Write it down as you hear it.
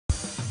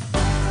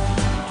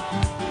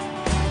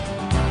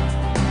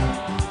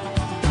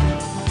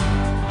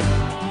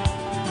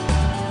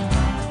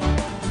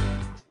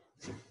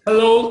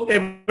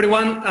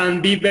everyone,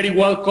 and be very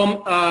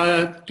welcome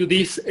to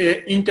this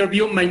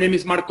interview. My name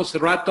is Marcos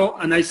Serrato,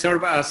 and I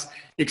serve as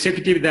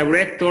Executive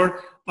Director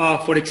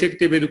for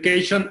Executive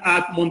Education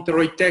at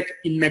Monterrey Tech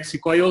in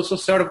Mexico. I also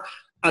serve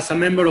as a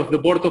member of the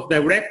Board of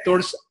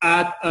Directors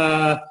at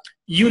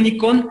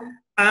Unicon,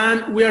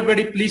 and we are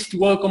very pleased to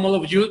welcome all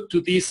of you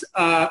to this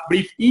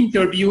brief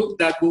interview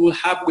that we will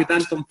have with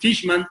Anton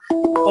Fishman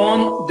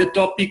on the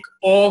topic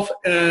of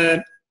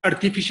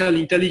artificial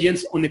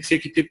intelligence on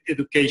executive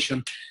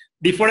education.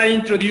 Before I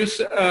introduce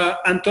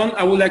Anton,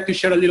 I would like to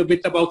share a little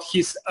bit about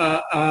his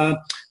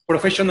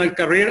professional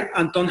career.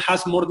 Anton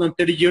has more than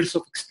 30 years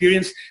of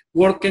experience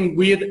working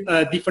with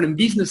different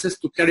businesses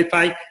to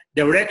clarify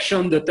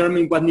direction,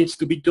 determine what needs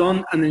to be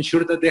done, and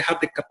ensure that they have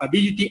the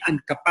capability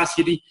and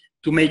capacity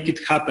to make it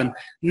happen.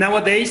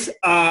 Nowadays,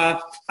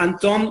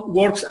 Anton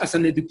works as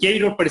an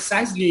educator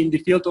precisely in the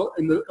field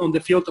on the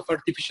field of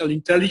artificial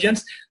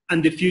intelligence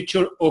and the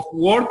future of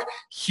work.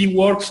 He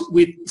works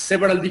with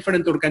several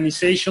different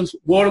organizations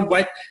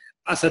worldwide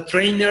as a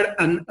trainer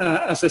and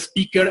as a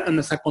speaker and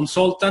as a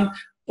consultant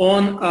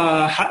on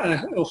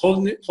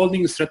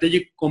holding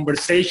strategic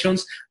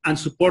conversations and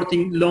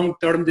supporting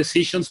long-term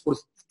decisions for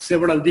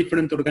several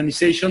different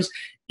organizations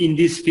in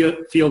this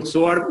field.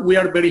 So we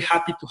are very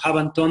happy to have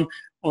Anton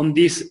on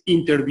this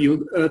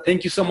interview.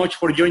 Thank you so much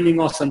for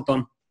joining us,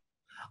 Anton.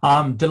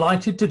 I'm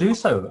delighted to do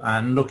so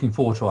and looking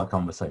forward to our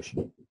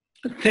conversation.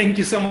 Thank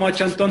you so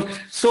much, Anton.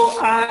 So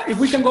if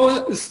we can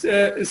go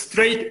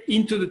straight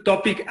into the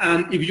topic,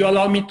 and if you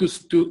allow me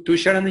to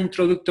share an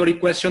introductory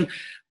question,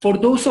 for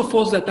those of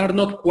us that are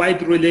not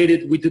quite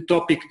related with the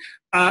topic,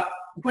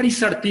 what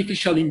is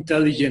artificial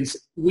intelligence?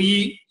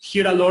 We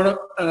hear a lot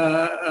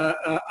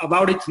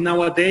about it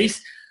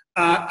nowadays.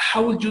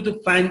 How would you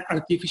define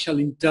artificial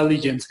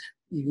intelligence?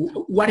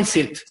 What is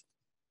it?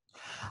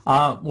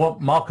 Well,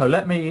 Marco,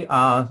 let me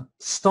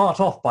start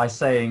off by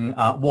saying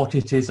what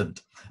it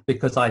isn't,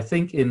 because I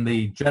think in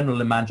the general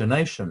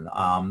imagination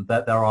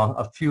that there are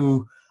a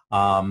few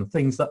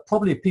things that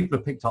probably people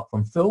have picked up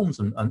from films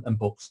and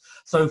books.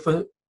 So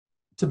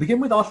to begin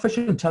with,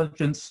 artificial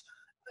intelligence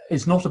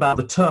is not about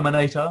the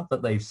Terminator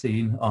that they've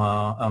seen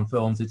on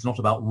films. It's not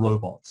about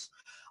robots.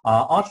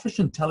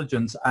 Artificial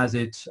intelligence as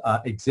it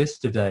exists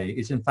today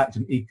is in fact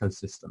an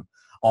ecosystem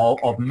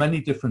of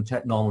many different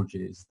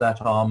technologies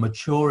that are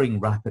maturing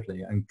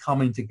rapidly and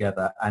coming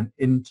together and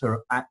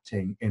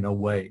interacting in a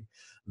way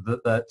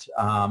that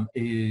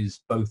is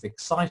both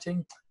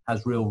exciting,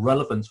 has real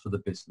relevance for the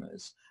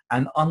business,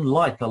 and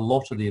unlike a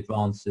lot of the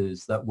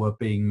advances that were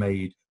being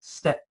made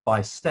step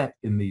by step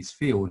in these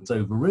fields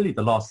over really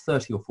the last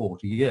 30 or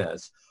 40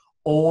 years,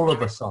 all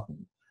of a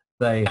sudden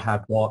they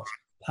have got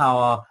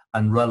power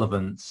and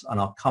relevance and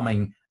are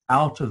coming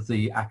out of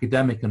the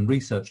academic and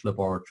research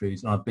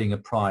laboratories and are being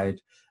applied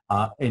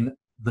in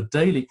the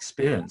daily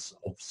experience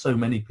of so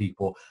many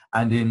people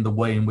and in the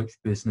way in which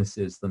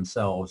businesses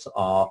themselves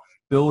are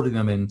building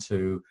them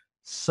into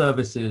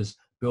services,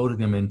 building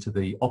them into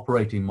the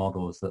operating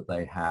models that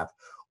they have,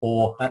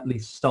 or at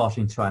least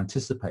starting to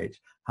anticipate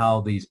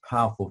how these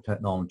powerful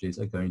technologies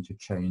are going to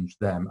change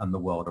them and the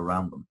world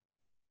around them.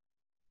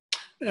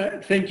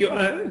 Thank you.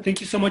 Thank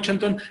you so much,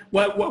 Anton.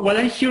 While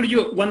I hear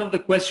you, one of the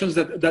questions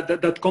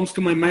that comes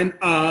to my mind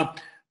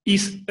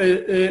is,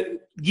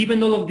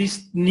 given all of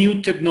these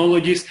new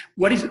technologies,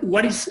 what is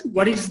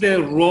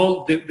the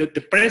role,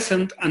 the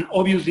present, and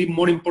obviously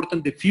more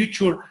important, the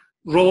future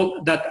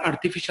role that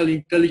artificial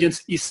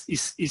intelligence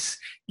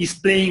is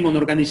playing on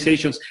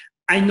organizations?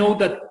 I know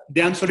that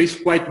the answer is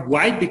quite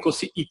wide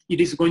because it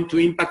is going to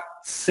impact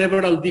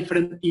several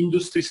different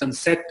industries and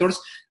sectors,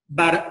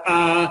 but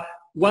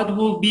what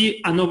will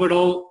be an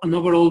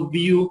overall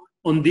view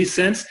on this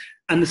sense,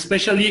 and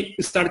especially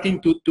starting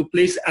to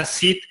place a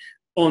seat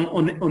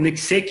on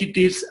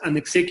executives and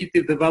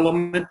executive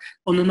development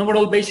on an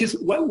overall basis?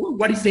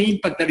 What is the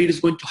impact that it is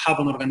going to have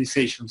on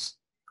organizations?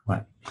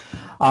 Right.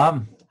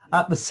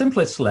 At the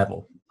simplest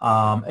level,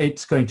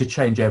 it's going to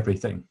change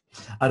everything.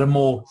 At a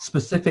more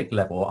specific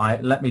level,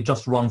 let me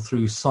just run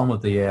through some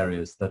of the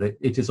areas that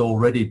it is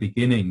already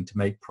beginning to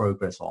make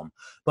progress on.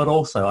 But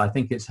also, I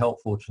think it's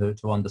helpful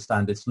to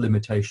understand its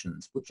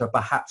limitations, which are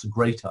perhaps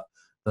greater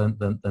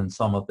than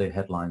some of the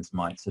headlines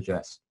might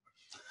suggest.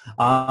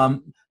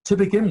 To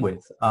begin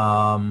with,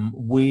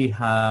 we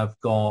have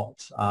got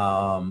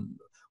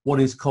what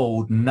is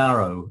called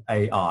narrow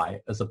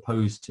AI as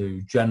opposed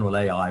to general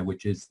AI,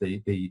 which is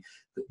the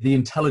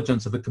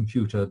intelligence of a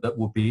computer that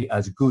will be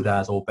as good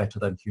as or better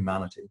than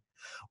humanity.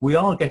 We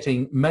are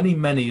getting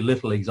many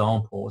little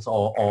examples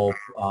of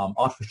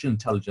artificial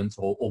intelligence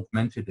or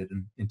augmented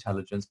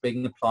intelligence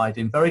being applied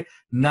in very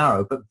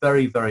narrow but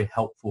very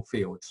helpful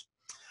fields.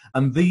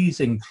 And these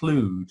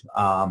include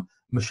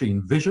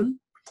machine vision,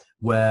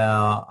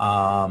 where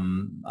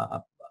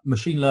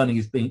machine learning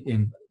is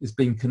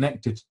being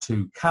connected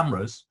to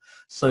cameras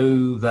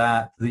so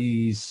that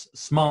these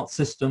smart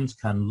systems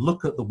can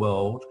look at the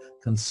world,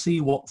 can see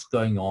what's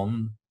going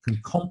on, can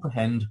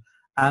comprehend,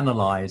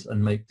 analyze,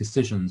 and make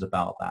decisions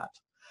about that.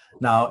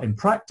 Now, in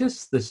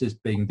practice, this is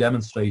being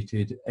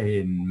demonstrated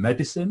in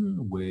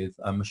medicine with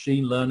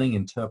machine learning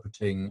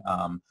interpreting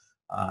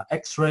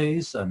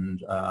X-rays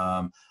and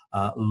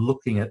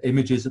looking at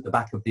images at the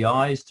back of the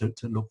eyes to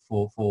look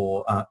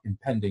for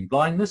impending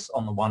blindness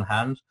on the one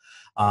hand.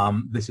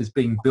 This is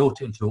being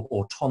built into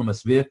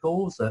autonomous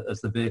vehicles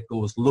as the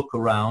vehicles look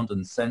around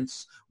and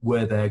sense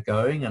where they're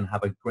going and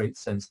have a great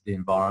sense of the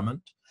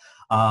environment.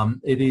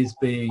 It is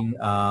being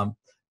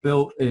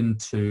built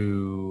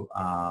into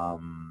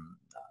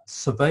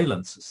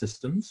surveillance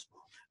systems,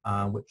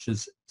 which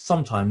is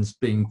sometimes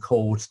being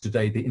called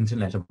today the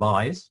Internet of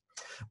Eyes,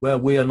 where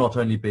we are not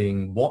only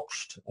being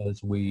watched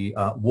as we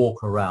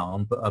walk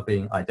around, but are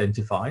being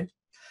identified.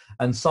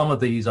 And some of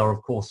these are,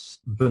 of course,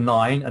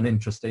 benign and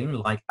interesting,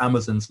 like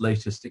Amazon's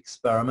latest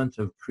experiment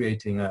of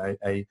creating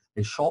a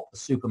shop, a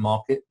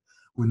supermarket,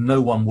 with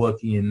no one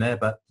working in there,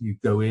 but you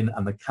go in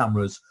and the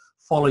cameras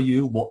follow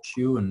you, watch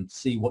you, and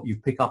see what you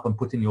pick up and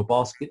put in your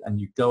basket,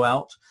 and you go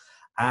out.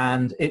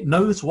 And it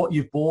knows what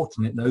you've bought,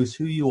 and it knows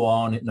who you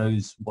are, and it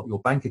knows what your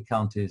bank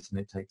account is, and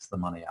it takes the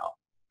money out.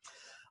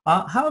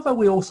 However,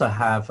 we also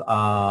have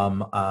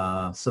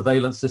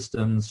surveillance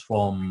systems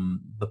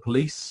from the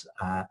police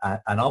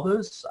and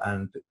others,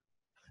 and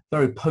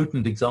very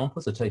potent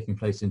examples are taking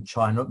place in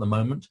China at the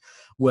moment,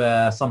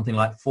 where something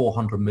like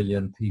 400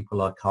 million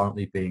people are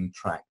currently being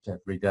tracked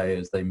every day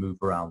as they move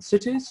around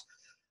cities.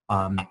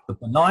 The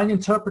benign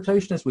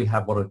interpretation is we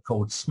have what are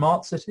called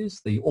smart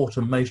cities, the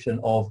automation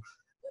of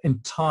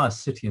entire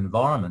city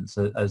environments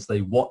as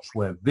they watch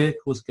where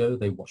vehicles go,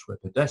 they watch where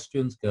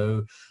pedestrians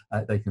go,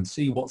 they can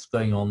see what's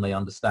going on, they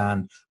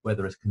understand where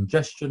there is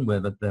congestion,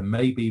 whether there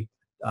may be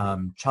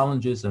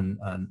challenges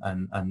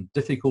and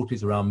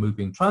difficulties around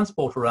moving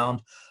transport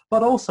around,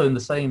 but also in the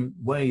same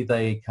way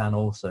they can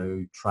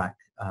also track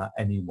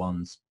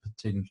anyone's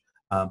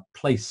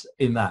place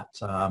in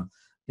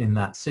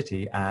that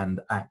city and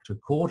act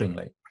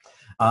accordingly.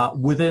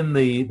 Within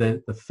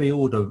the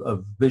field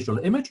of visual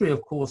imagery,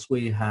 of course,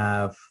 we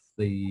have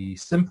the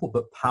simple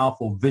but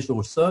powerful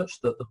visual search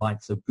that the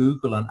likes of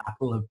Google and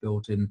Apple have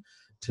built in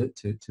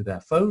to their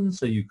phones,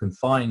 so you can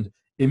find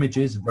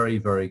images very,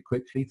 very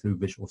quickly through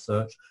visual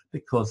search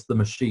because the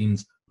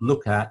machines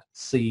look at,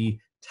 see,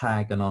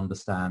 tag, and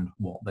understand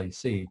what they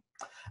see.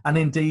 And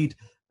indeed,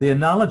 the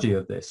analogy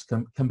of this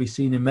can be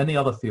seen in many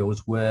other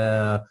fields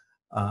where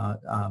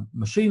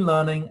machine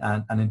learning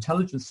and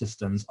intelligence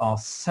systems are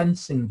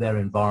sensing their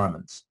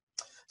environments.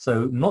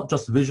 So not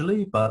just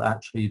visually, but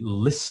actually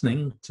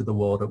listening to the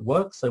world at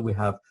work. So we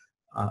have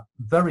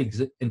very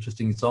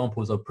interesting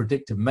examples of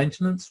predictive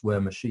maintenance where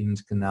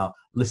machines can now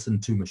listen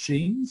to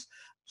machines,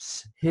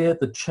 hear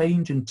the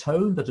change in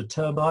tone that a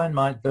turbine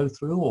might go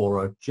through,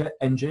 or a jet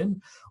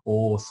engine,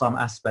 or some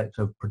aspect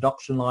of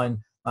production line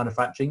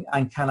manufacturing,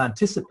 and can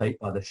anticipate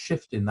by the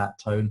shift in that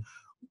tone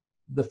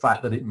the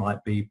fact that it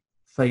might be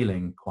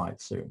failing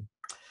quite soon.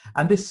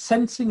 And this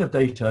sensing of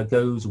data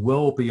goes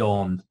well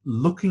beyond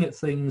looking at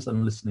things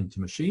and listening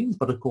to machines,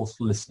 but of course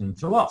listening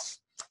to us.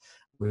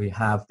 We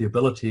have the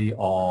ability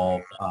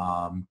of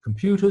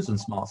computers and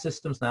smart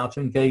systems now to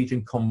engage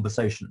in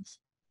conversations,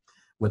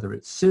 whether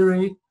it's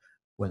Siri,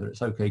 whether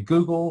it's OK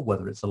Google,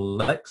 whether it's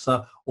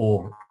Alexa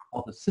or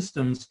other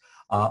systems,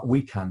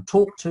 we can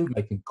talk to,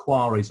 make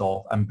inquiries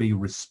of, and be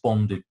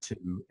responded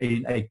to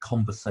in a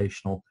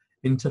conversational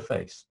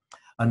interface.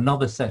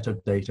 Another set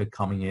of data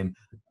coming in,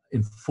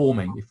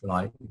 informing, if you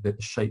like, the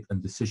shape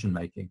and decision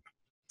making.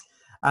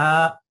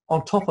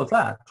 On top of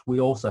that, we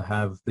also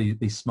have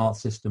the smart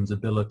systems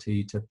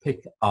ability to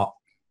pick up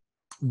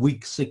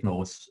weak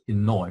signals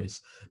in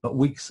noise, but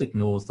weak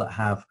signals that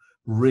have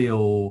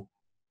real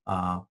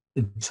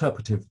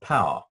interpretive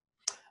power.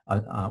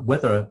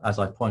 Whether, as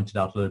I pointed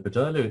out a little bit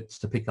earlier, it's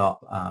to pick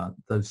up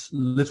those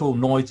little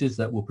noises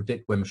that will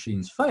predict where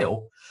machines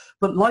fail,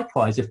 but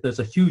likewise, if there's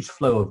a huge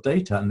flow of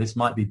data, and this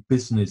might be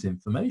business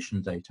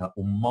information data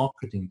or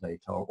marketing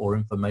data or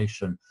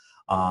information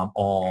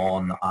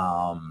on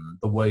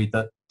the way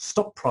that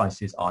stock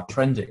prices are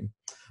trending,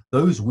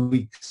 those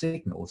weak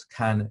signals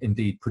can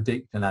indeed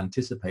predict and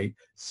anticipate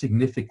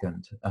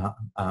significant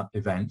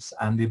events,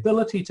 and the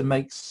ability to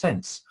make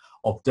sense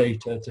of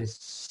data, to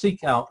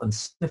seek out and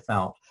sniff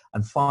out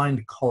and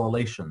find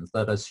correlations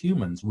that as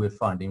humans we're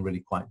finding really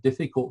quite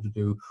difficult to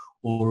do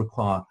or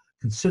require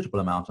considerable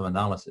amount of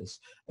analysis,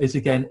 is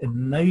again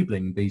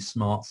enabling these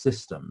smart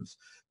systems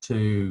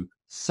to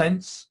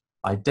sense,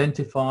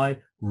 identify,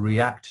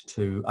 react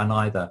to, and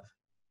either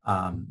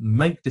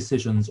make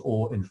decisions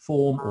or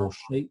inform or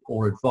shape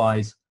or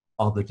advise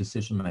other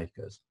decision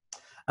makers.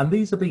 And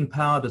these are being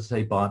powered, as I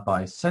say,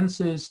 by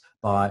sensors,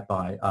 by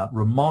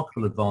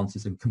remarkable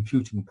advances in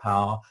computing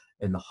power,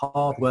 in the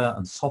hardware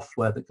and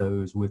software that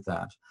goes with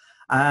that.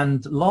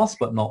 And last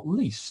but not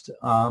least,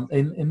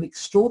 in the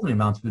extraordinary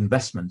amount of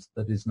investment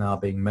that is now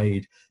being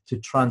made to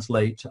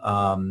translate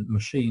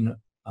machine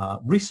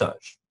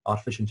research,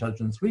 artificial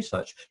intelligence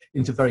research,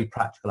 into very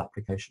practical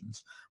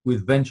applications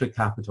with venture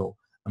capital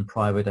and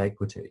private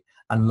equity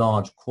and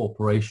large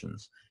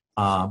corporations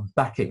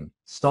backing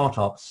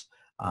startups,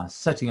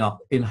 setting up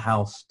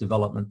in-house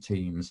development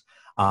teams,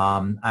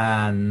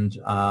 and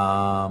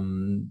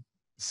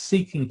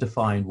seeking to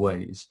find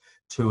ways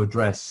to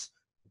address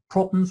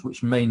problems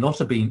which may not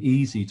have been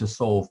easy to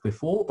solve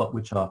before, but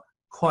which are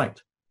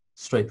quite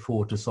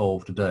straightforward to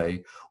solve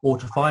today, or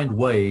to find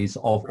ways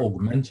of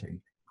augmenting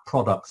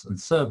products and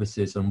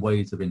services and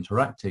ways of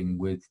interacting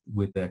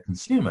with their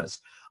consumers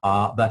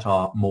that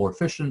are more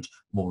efficient,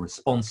 more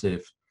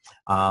responsive.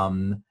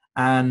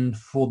 And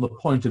for the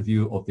point of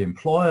view of the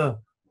employer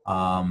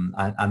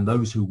and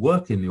those who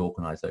work in the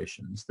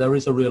organizations, there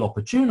is a real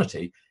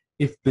opportunity,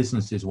 if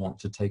businesses want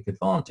to take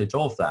advantage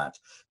of that,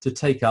 to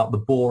take out the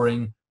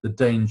boring, the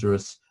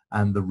dangerous,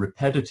 and the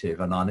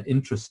repetitive and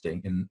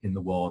uninteresting in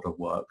the world of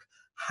work,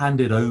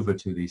 hand it over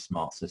to these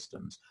smart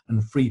systems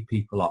and free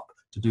people up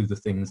to do the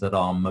things that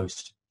are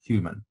most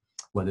human,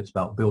 whether it's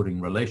about building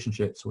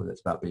relationships, whether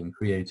it's about being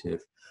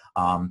creative,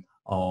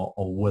 or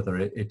whether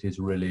it is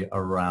really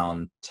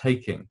around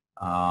taking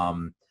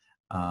the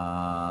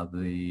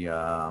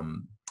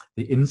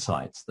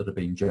insights that are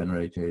being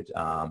generated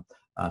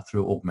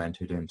through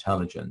augmented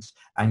intelligence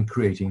and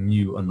creating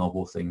new and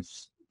novel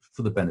things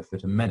for the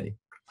benefit of many.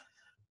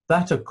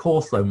 That, of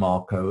course, though,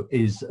 Marco,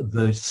 is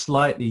the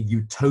slightly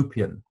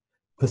utopian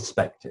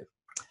perspective.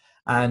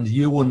 And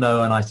you will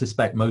know, and I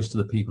suspect most of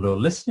the people who are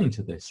listening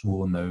to this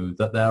will know,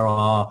 that there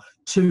are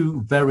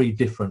two very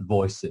different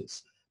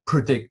voices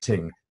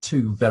predicting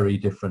two very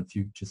different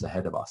futures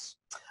ahead of us.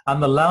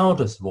 And the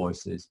loudest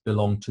voices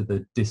belong to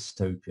the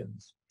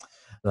dystopians,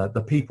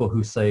 the people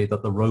who say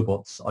that the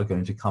robots are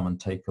going to come and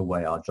take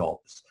away our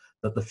jobs,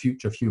 that the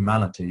future of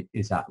humanity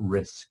is at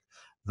risk,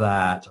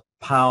 that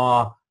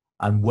power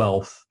and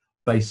wealth,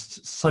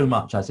 based so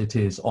much as it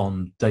is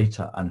on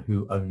data and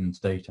who owns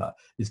data,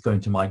 is going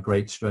to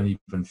migrate to an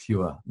even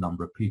fewer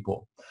number of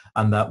people,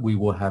 and that we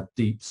will have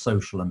deep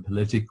social and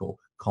political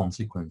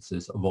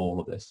consequences of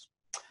all of this.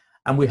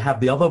 And we have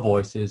the other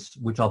voices,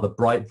 which are the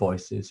bright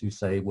voices, who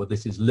say, well,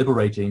 this is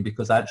liberating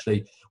because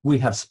actually we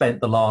have spent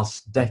the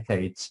last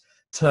decades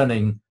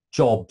turning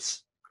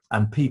jobs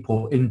and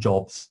people in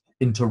jobs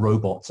into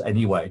robots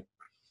anyway.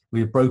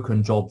 We have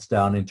broken jobs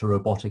down into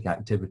robotic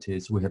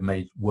activities. We have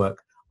made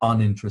work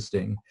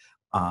uninteresting.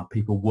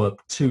 People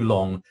work too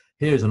long.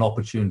 Here's an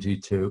opportunity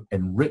to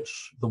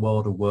enrich the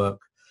world of work,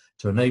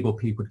 to enable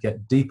people to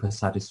get deeper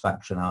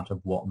satisfaction out of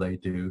what they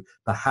do,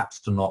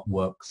 perhaps to not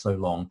work so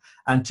long,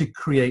 and to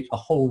create a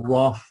whole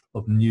raft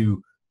of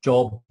new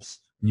jobs,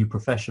 new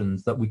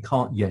professions that we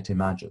can't yet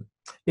imagine,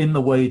 in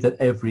the way that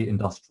every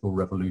industrial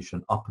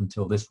revolution up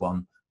until this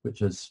one,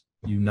 which, as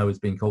you know, is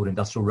being called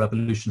Industrial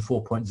Revolution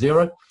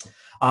 4.0,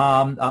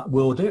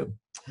 will do.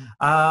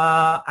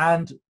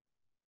 And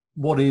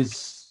what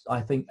is,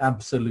 I think,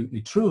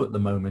 absolutely true at the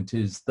moment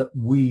is that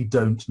we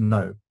don't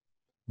know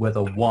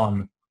whether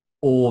one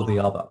or the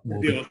other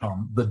will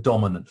become the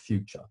dominant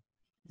future.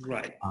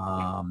 Right.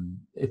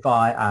 If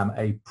I am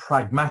a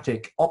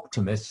pragmatic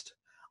optimist,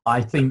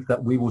 I think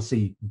that we will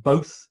see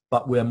both,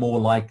 but we're more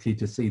likely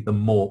to see the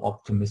more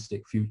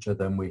optimistic future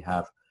than we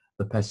have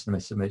the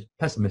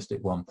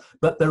pessimistic one.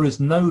 But there is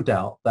no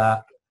doubt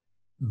that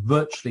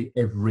virtually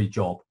every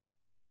job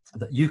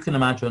that you can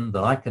imagine,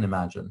 that I can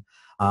imagine,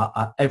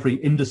 every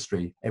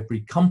industry,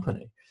 every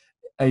company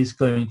is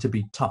going to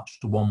be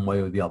touched one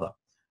way or the other,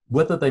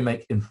 whether they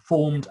make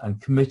informed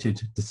and committed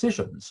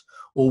decisions,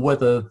 or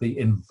whether the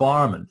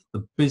environment,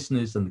 the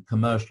business and the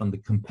commercial and the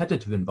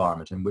competitive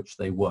environment in which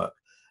they work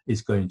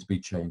is going to be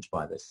changed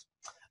by this.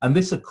 And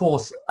this, of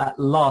course, at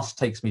last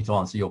takes me to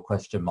answer your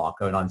question,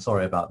 Marco, and I'm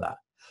sorry about that,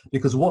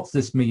 because what's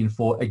this mean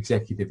for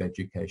executive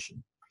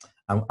education?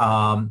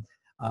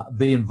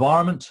 The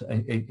environment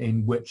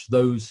in which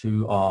those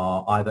who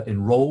are either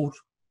enrolled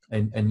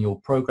in your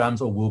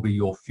programs or will be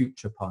your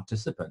future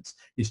participants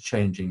is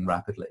changing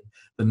rapidly.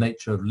 The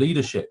nature of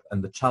leadership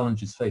and the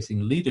challenges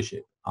facing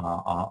leadership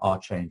are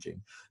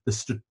changing. The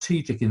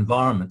strategic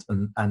environment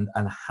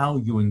and how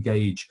you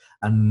engage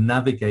and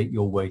navigate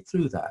your way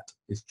through that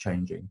is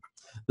changing.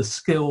 The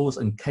skills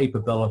and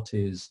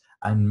capabilities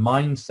and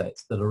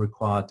mindsets that are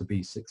required to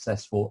be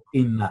successful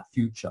in that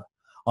future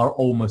are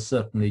almost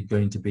certainly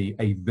going to be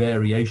a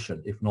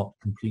variation, if not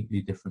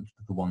completely different,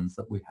 to the ones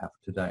that we have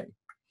today.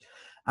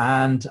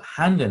 And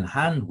hand in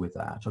hand with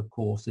that, of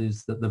course,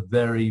 is that the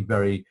very,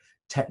 very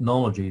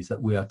technologies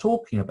that we are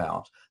talking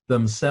about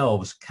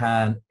themselves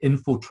can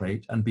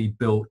infiltrate and be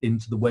built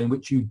into the way in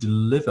which you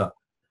deliver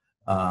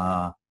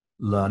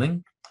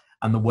learning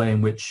and the way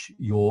in which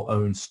your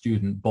own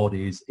student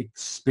bodies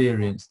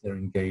experience their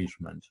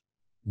engagement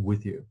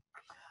with you.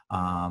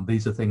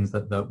 These are things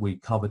that we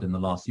covered in the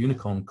last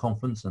Unicorn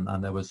conference,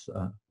 and there was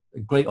a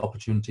great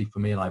opportunity for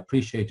me, and I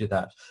appreciated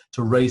that,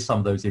 to raise some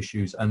of those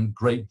issues and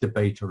great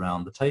debate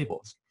around the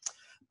tables.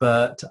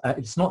 But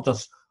it's not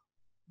just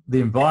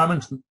the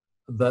environment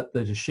that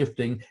is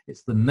shifting,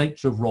 it's the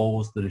nature of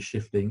roles that is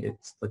shifting,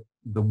 it's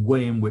the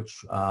way in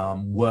which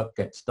work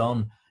gets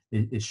done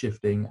is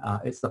shifting,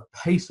 it's the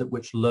pace at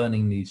which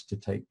learning needs to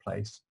take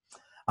place.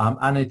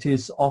 And it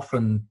is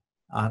often,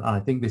 and I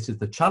think this is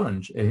the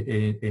challenge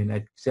in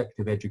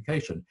executive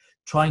education,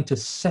 trying to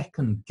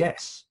second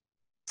guess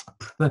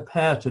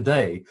prepare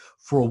today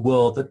for a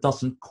world that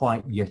doesn't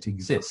quite yet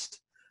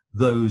exist.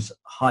 Those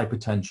high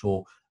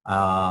potential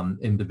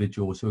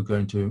individuals who are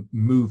going to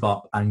move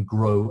up and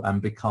grow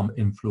and become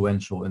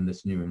influential in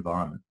this new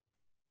environment.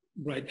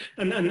 Right,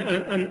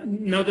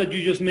 and now that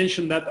you just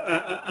mentioned that,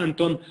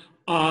 Anton,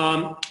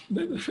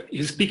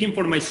 speaking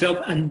for myself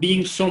and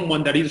being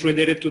someone that is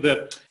related to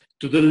the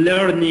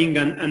learning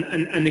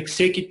and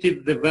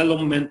executive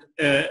development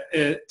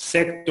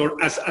sector,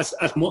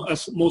 as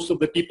most of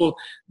the people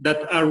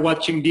that are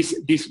watching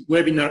this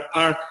webinar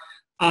are,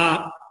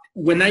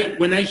 when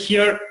I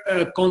hear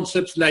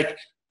concepts like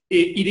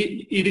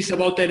it is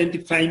about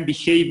identifying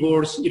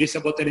behaviors, it is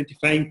about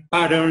identifying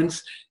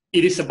patterns,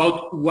 it is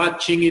about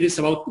watching, it is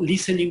about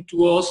listening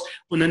to us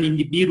on an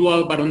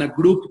individual but on a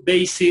group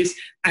basis,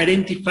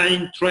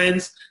 identifying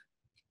trends.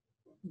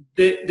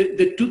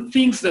 The two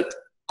things that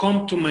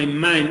come to my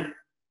mind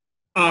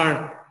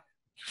are,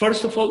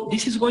 first of all,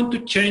 this is going to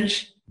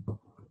change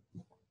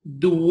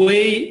the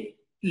way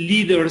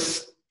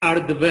leaders are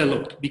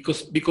developed,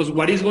 because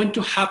what is going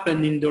to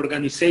happen in the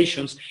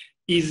organizations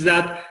is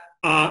that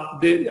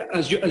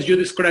as you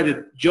described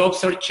it,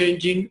 jobs are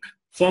changing,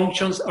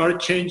 functions are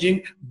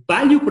changing,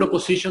 value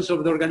propositions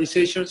of the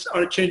organizations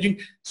are changing.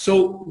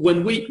 So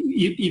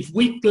if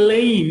we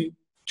claim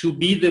to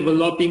be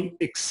developing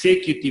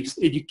executives,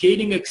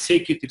 educating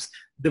executives,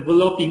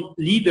 developing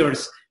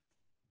leaders,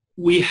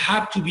 we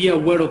have to be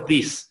aware of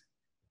this.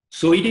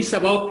 So it is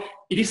about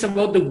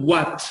the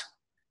what.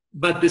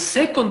 But the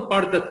second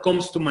part that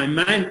comes to my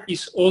mind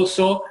is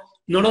also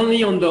not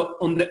only on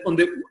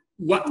the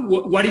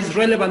what is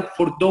relevant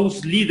for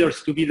those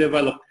leaders to be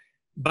developed,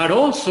 but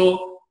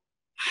also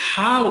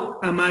how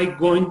am I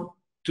going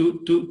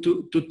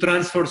to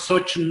transfer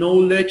such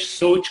knowledge,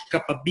 such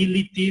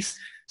capabilities,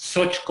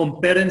 such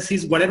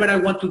competencies, whatever I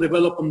want to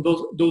develop on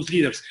those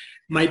leaders.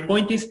 My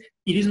point is,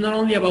 it is not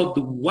only about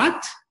the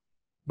what,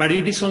 but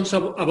it is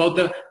also about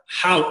the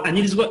how. And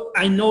it is what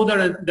I know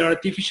that the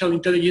artificial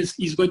intelligence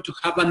is going to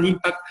have an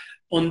impact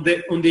on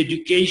the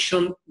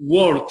education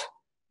world,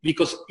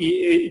 because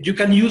you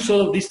can use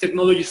all of these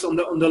technologies on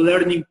the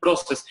learning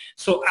process.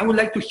 So I would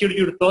like to hear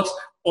your thoughts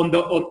on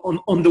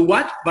the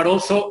what, but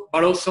also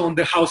on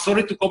the how.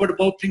 Sorry to cover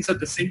both things at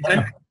the same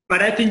time,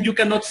 but I think you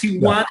cannot see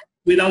one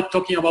without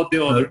talking about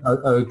the other.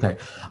 Okay.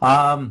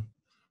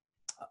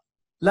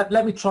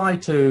 Let me try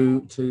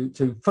to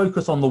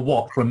focus on the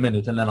what for a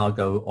minute, and then I'll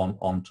go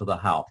on to the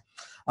how.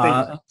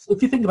 So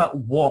if you think about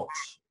what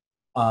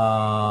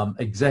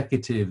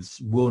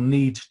executives will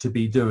need to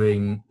be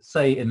doing,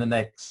 say, in the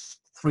next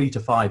 3 to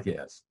 5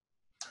 years,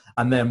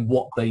 and then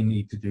what they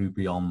need to do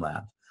beyond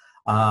that.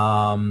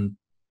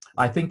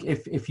 I think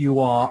if you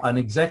are an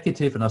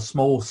executive in a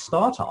small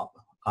startup,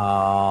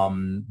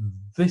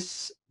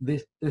 this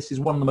is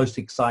one of the most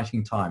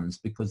exciting times,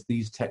 because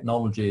these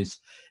technologies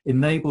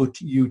enable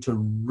you to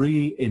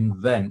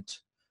reinvent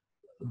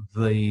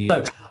the.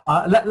 So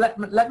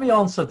let me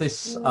answer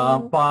this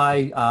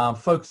by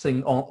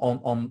focusing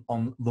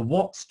on the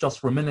what's just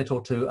for a minute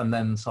or two, and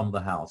then some of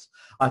the hows.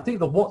 I think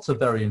the what's are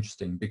very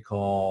interesting,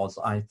 because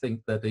I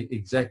think that the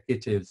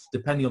executives,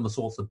 depending on the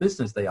sorts of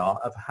business they are,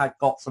 have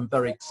got some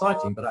very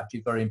exciting but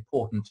actually very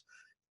important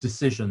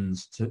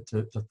decisions to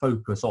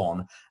focus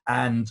on,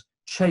 and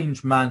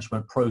change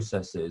management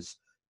processes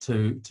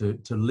to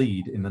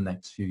lead in the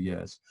next few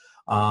years.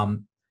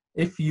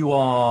 If you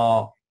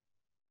are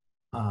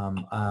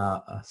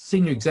a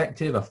senior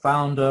executive, a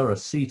founder, a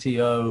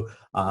CTO,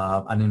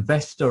 an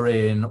investor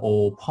in,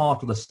 or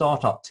part of the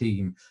startup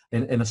team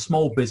in a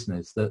small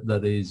business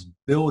that is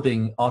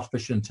building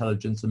artificial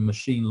intelligence and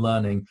machine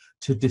learning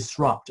to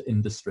disrupt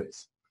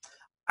industries.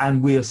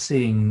 And we are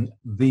seeing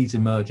these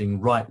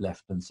emerging right,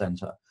 left, and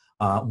center,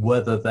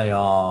 whether they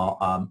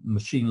are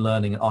machine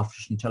learning and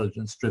artificial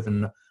intelligence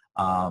driven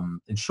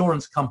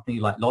insurance company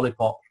like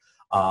Lollipop,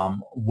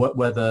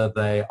 whether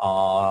they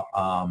are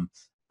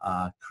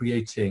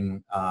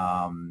creating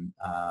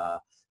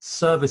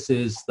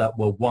services that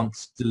were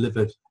once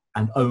delivered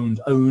and owned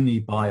only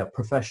by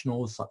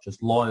professionals such as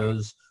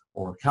lawyers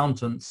or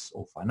accountants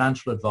or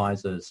financial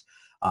advisors.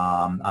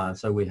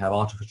 So we have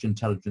artificial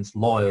intelligence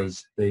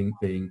lawyers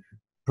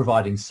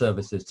providing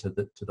services to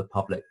the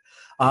public.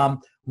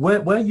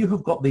 Where you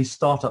have got these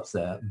startups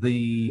there,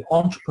 the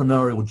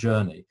entrepreneurial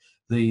journey,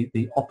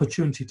 the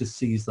opportunity to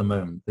seize the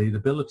moment, the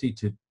ability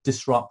to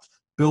disrupt,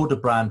 build a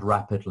brand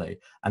rapidly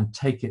and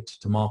take it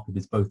to market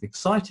is both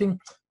exciting,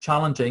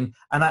 challenging,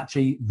 and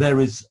actually there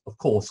is, of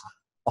course,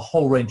 a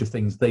whole range of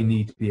things they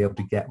need to be able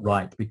to get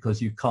right,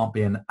 because you can't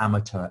be an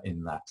amateur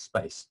in that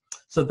space.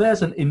 So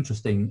there's an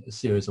interesting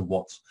series of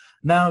what's.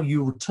 Now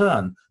you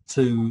return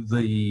to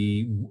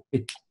the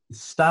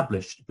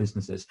established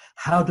businesses.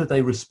 How do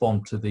they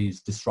respond to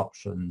these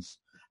disruptions?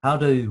 How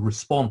do they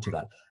respond to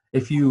that?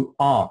 If you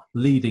are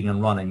leading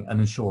and running an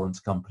insurance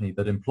company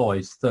that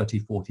employs 30,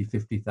 40,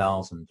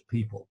 50,000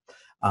 people,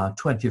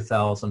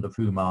 20,000 of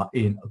whom are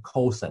in a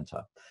call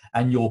center,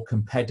 and your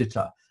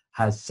competitor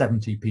has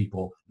 70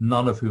 people,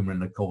 none of whom are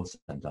in a call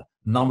center,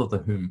 none of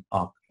whom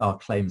are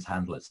claims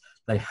handlers.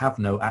 They have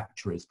no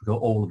actuaries because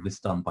all of this is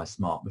done by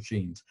smart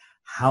machines.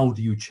 How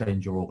do you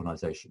change your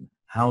organization?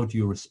 How do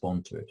you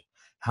respond to it?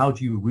 How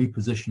do you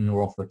reposition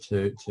your offer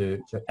to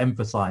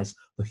emphasize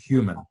the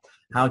human?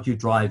 How do you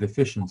drive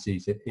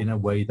efficiencies in a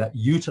way that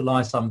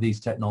utilize some of these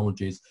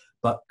technologies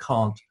but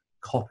can't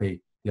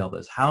copy the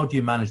others? How do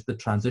you manage the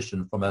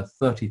transition from a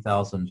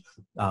 30,000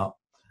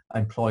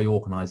 employee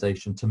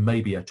organization to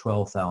maybe a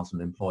 12,000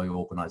 employee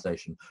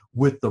organization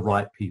with the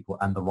right people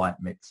and the right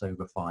mix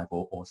over 5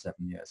 or 7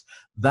 years?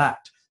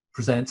 That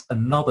presents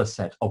another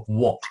set of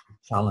what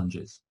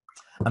challenges.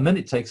 And then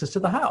it takes us to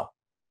the how,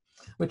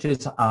 which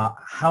is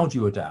how do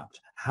you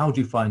adapt? How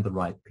do you find the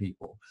right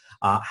people?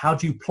 How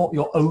do you plot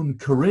your own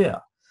career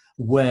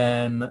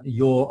when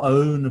your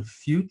own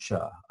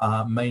future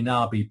may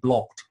now be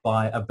blocked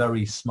by a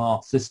very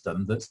smart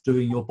system that's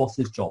doing your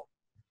boss's job?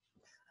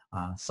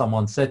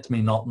 Someone said to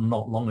me not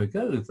long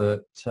ago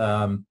that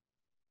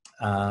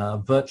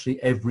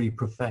virtually every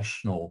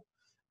professional,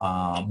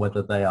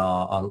 whether they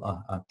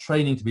are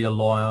training to be a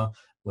lawyer,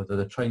 whether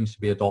they're training to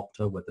be a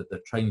doctor, whether they're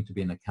training to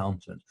be an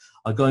accountant,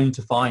 are going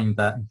to find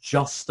that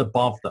just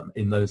above them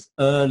in those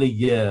early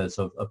years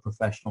of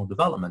professional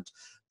development,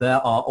 there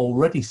are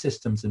already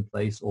systems in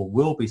place or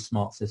will be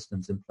smart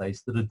systems in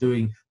place that are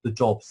doing the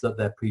jobs that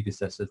their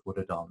predecessors would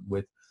have done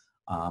with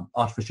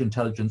artificial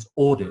intelligence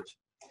audit,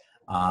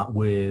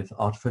 with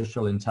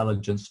artificial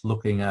intelligence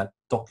looking at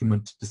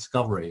document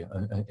discovery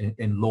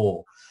in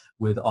law,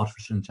 with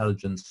artificial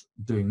intelligence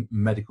doing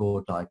medical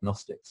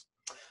diagnostics.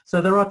 So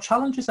there are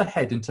challenges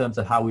ahead in terms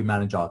of how we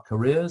manage our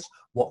careers,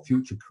 what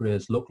future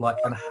careers look like,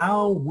 and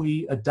how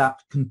we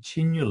adapt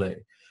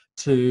continually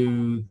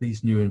to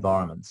these new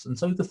environments. And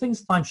so the things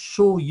that I'm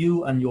sure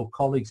you and your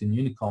colleagues in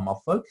Unicom are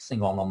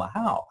focusing on the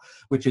how,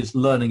 which is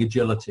learning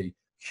agility,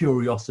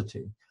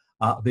 curiosity,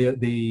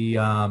 the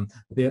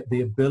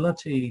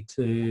ability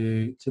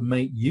to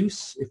make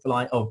use, if you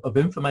like, of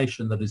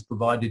information that is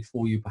provided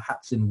for you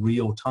perhaps in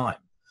real time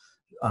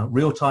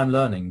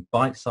learning,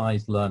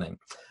 bite-sized learning,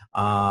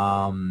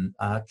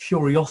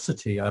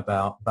 curiosity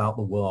about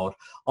the world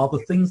are the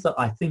things that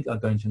I think are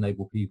going to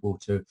enable people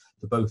to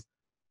both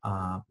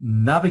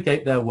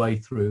navigate their way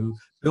through,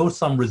 build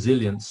some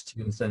resilience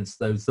to, in a sense,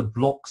 the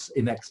blocks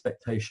in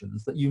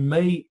expectations that you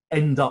may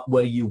end up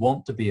where you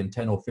want to be in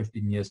 10 or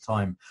 15 years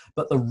time,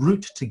 but the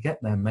route to get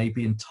there may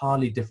be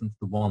entirely different to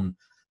the one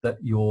that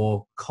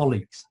your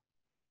colleagues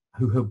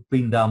who have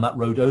been down that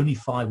road only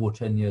 5 or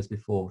 10 years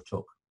before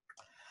took.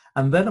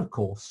 And then, of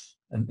course,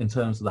 in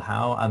terms of the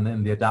how and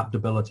then the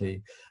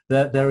adaptability,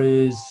 there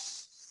is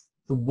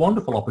the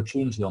wonderful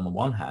opportunity on the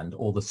one hand,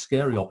 or the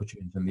scary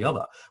opportunity on the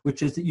other,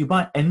 which is that you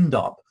might end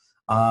up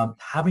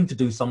having to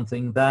do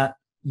something that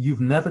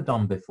you've never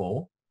done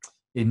before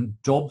in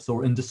jobs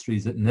or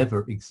industries that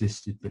never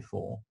existed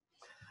before.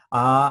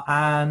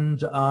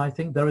 And I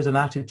think there is an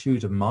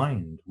attitude of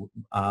mind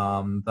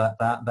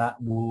that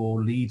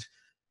will lead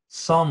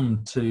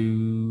some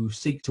to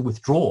seek to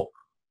withdraw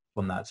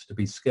from that, to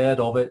be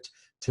scared of it,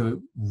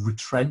 to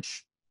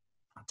retrench,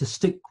 to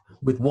stick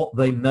with what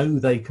they know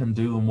they can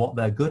do and what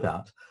they're good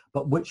at,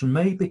 but which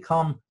may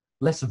become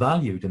less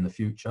valued in the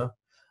future,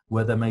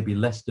 where there may be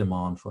less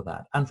demand for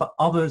that. And for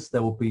others,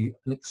 there will be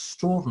an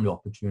extraordinary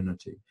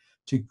opportunity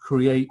to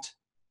create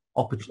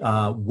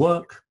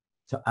work,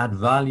 to add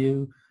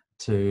value,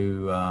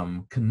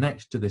 to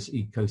connect to this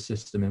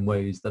ecosystem in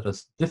ways that are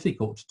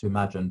difficult to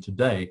imagine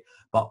today,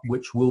 but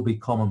which will be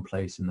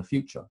commonplace in the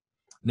future.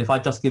 And if I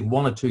just give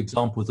 1 or 2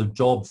 examples of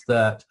jobs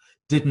that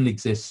didn't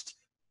exist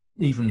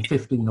even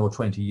 15 or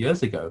 20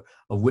 years ago,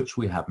 of which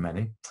we have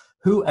many,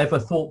 who ever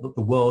thought that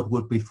the world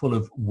would be full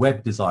of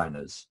web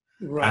designers,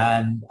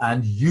 right,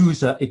 and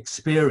user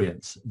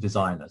experience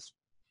designers?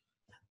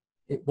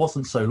 It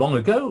wasn't so long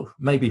ago,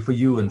 maybe for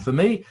you and for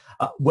me,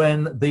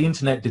 when the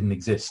internet didn't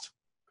exist.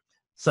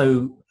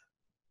 So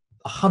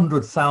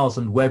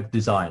 100,000 web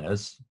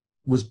designers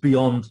was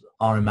beyond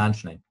our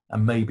imagining,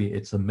 and maybe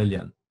it's 1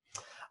 million.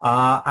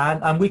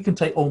 And we can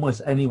take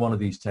almost any one of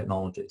these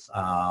technologies,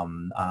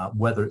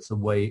 whether it's a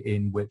way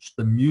in which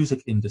the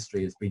music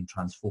industry has been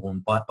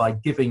transformed by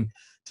giving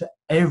to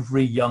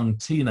every young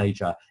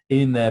teenager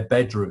in their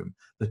bedroom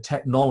the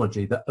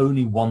technology that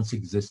only once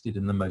existed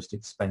in the most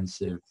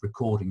expensive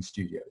recording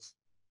studios.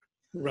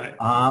 Right.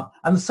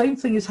 And the same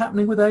thing is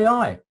happening with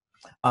AI.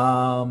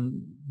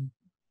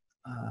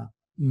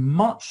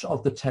 Much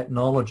of the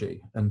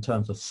technology in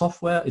terms of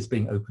software is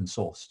being open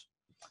sourced.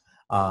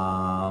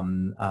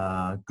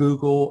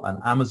 Google and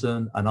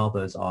Amazon and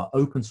others are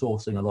open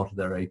sourcing a lot of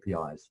their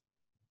APIs.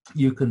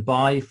 You can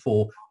buy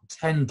for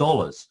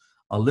 $10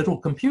 a little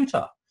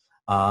computer,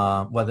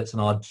 whether it's an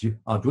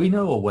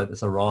Arduino or whether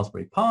it's a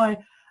Raspberry Pi,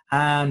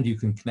 and you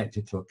can connect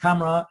it to a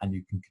camera, and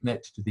you can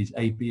connect to these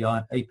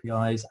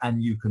APIs,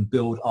 and you can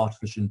build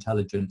artificial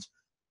intelligence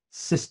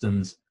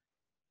systems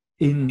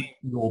in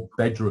your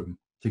bedroom,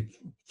 to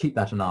keep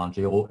that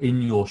analogy, or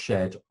in your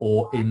shed,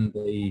 or in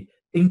the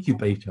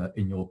incubator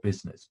in your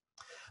business.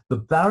 the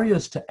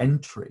barriers to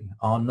entry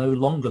are no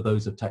longer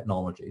those of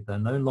technology. They're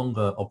no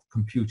longer of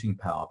computing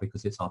power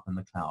because it's up in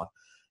the cloud.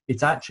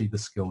 It's actually the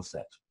skill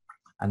set.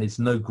 And it's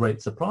no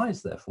great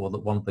surprise, therefore,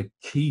 that one of the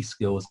key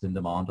skills in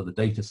demand are the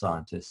data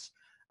scientists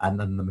and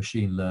then the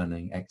machine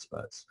learning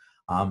experts,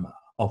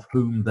 of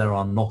whom there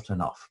are not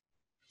enough.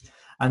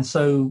 And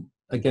so,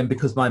 again,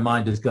 because my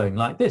mind is going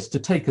like this, to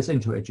take us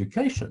into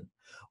education,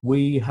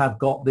 we have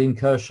got the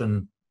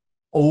incursion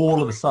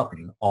all of a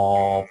sudden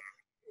of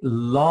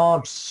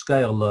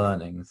large-scale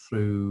learning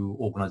through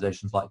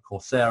organizations like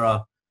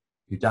Coursera,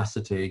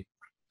 Udacity,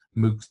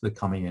 MOOCs that are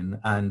coming in.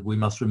 And we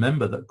must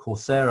remember that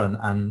Coursera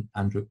and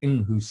Andrew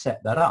Ng, who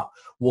set that up,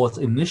 was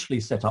initially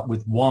set up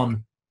with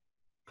one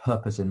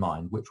purpose in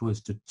mind, which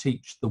was to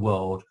teach the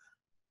world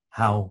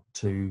how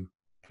to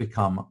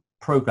become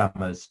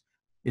programmers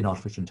in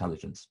artificial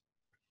intelligence.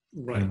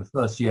 Right. In the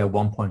first year,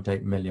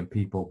 1.8 million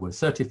people were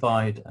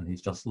certified, and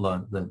he's just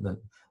learned the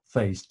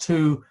phase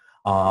 2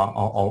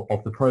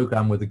 of the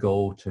program with the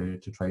goal to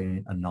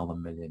train another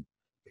 1 million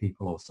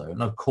people or so.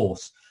 And of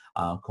course,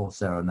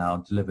 Coursera now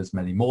delivers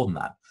many more than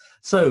that.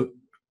 So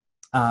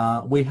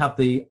we have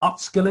the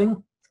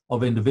upskilling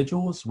of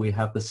individuals. We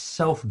have the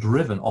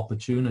self-driven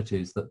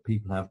opportunities that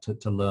people have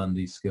to learn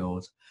these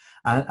skills.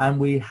 And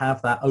we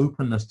have that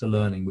openness to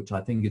learning, which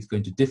I think is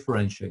going to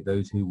differentiate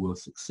those who will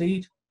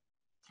succeed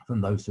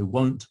from those who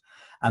won't,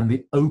 and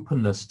the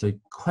openness to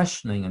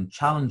questioning and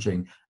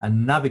challenging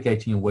and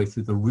navigating your way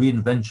through the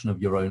reinvention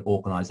of your own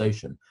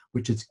organization,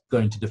 which is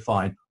going to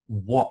define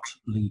what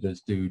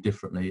leaders do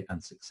differently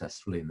and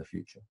successfully in the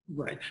future.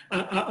 Right.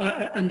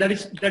 And that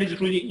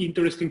is really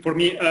interesting for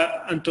me,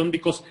 Anton,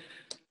 because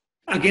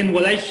again,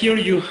 when I hear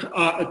you,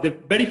 the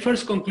very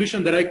first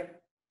conclusion that I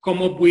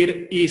come up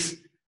with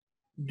is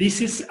this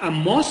is a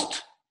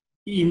must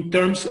in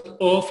terms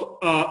of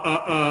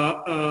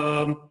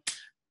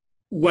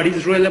what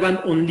is relevant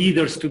on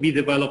leaders to be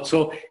developed.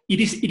 So it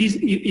is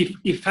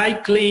if I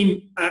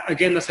claim,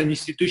 again, as an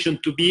institution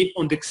to be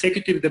on the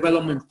executive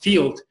development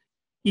field,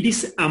 it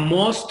is a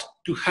must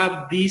to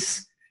have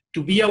this,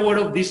 to be aware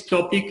of this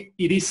topic.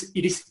 It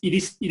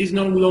is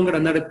no longer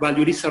an added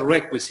value, it is a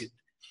requisite.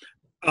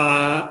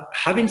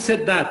 Having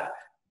said that,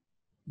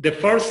 the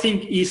first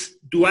thing is,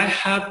 do I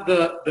have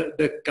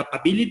the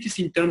capabilities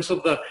in terms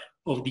of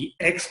the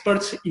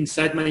experts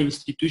inside my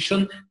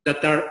institution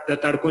that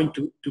are going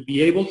to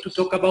be able to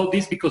talk about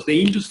this, because the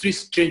industry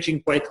is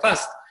changing quite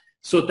fast.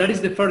 So that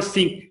is the first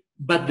thing.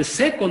 But the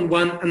second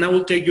one, and I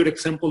will take your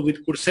example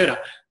with Coursera,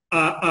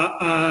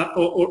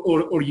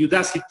 or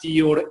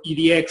Udacity or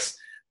EDX,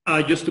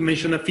 just to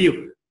mention a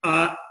few.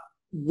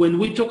 When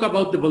we talk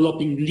about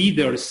developing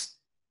leaders,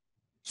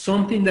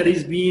 something that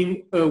is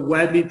being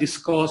widely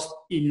discussed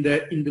in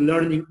the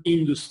learning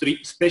industry,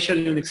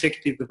 especially in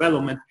executive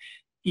development,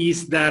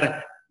 is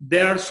that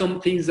there are some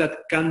things that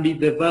can be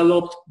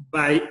developed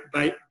by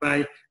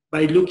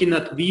looking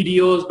at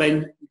videos,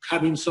 by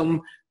having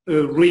some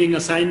reading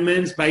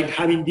assignments, by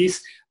having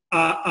this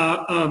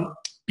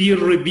peer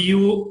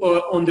review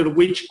under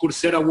which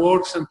Coursera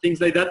works and things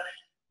like that.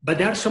 But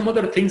there are some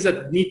other things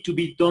that need to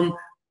be done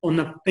on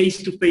a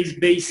face-to-face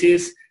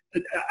basis.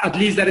 At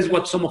least that is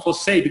what some of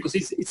us say, because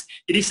it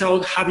is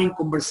about having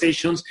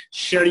conversations,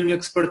 sharing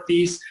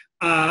expertise,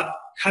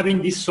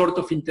 having these sort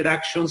of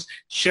interactions,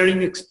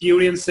 sharing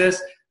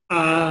experiences.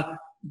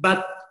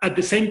 But at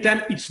the same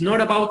time, it's not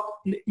about,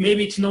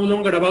 maybe it's no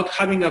longer about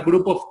having a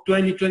group of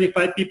 20,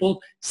 25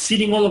 people,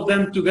 sitting all of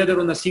them together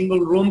in a single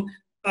room,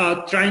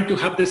 trying to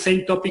have the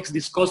same topics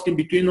discussed in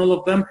between all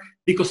of them,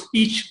 because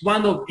each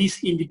one of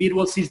these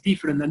individuals is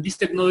different. And these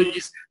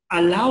technologies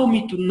allow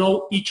me to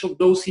know each of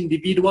those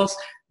individuals,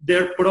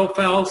 their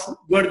profiles,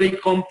 where they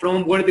come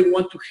from, where they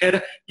want to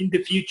head in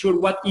the future,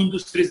 what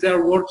industries they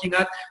are working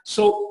at.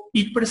 So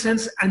it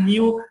presents a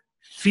new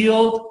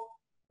field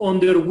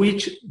under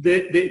which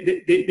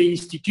the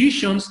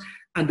institutions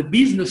and the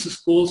business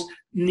schools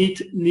need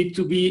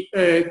to be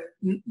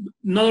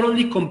not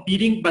only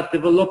competing, but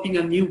developing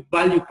a new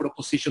value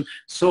proposition.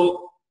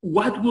 So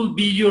what will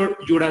be your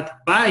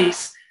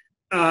advice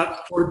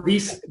for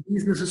this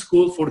business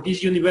school, for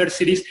these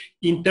universities,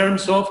 in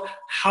terms of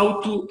how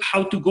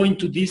to go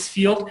into this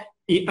field,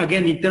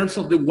 again, in terms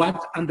of the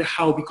what and the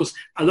how? Because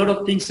a lot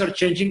of things are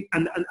changing,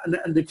 and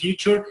the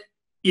future,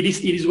 it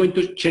is going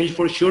to change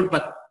for sure,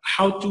 but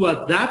how to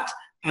adapt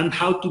and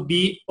how to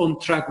be on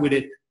track with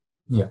it.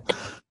 Yeah.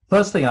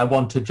 First thing, I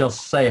want to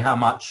just say how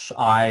much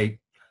I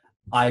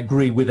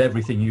agree with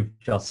everything you've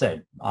just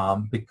said,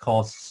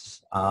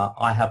 because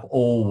I have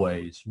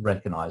always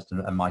recognized,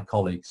 and my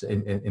colleagues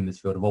in this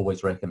field have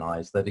always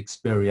recognized, that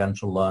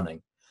experiential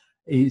learning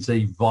is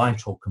a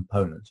vital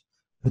component,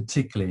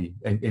 particularly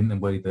in the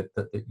way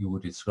that you were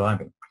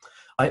describing.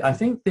 I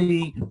think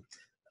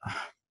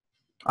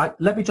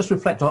let me just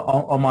reflect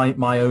on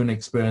my own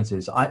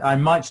experiences. I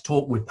might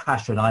talk with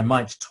passion. I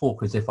might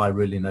talk as if I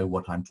really know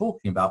what I'm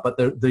talking about, but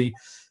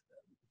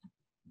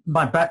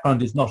my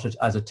background is not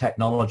as a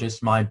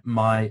technologist.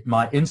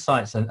 My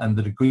insights and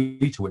the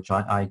degree to which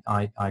I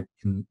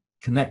can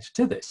connect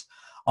to this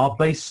are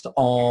based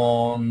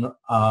on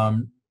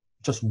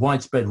just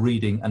widespread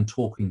reading and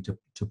talking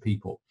to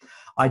people.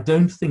 I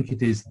don't think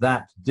it is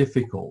that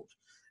difficult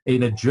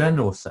in a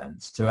general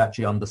sense to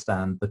actually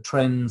understand the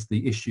trends,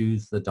 the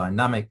issues, the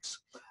dynamics,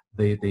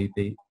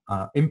 the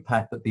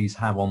impact that these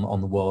have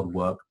on the world of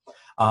work.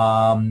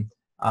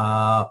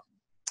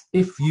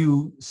 If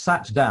you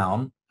sat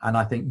down, and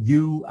I think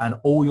you and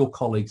all your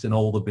colleagues in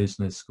all the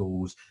business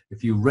schools,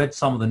 if you read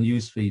some of the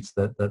news feeds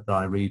that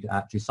I read,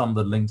 actually some of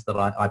the links that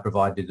I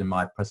provided in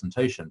my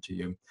presentation to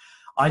you,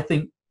 I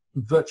think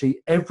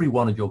virtually every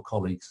one of your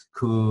colleagues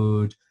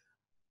could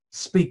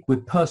speak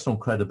with personal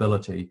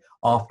credibility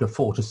after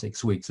 4 to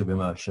 6 weeks of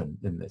immersion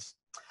in this.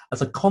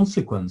 As a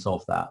consequence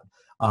of that,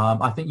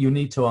 I think you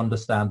need to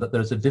understand that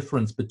there's a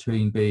difference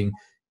between being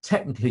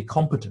technically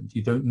competent.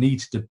 You don't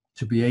need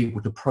to be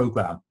able to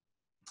program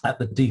at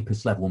the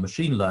deepest level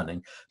machine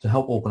learning to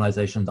help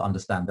organizations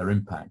understand their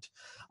impact.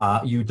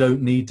 You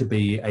don't need to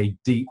be a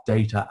deep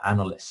data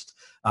analyst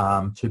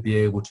to be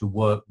able to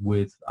work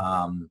with,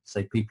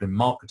 say, people in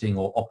marketing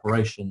or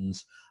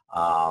operations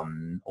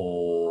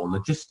or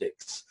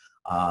logistics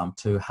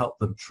to help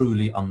them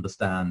truly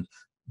understand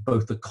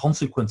both the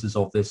consequences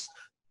of this,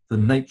 the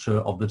nature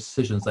of the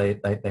decisions they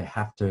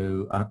have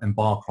to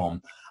embark on.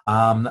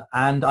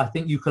 And I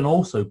think you can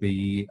also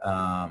be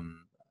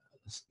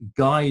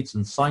guides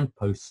and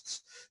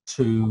signposts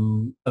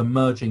to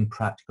emerging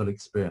practical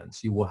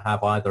experience. You will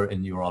have either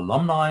in your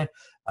alumni,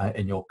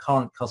 in your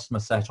current customer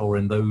set, or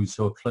in those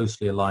who are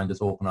closely aligned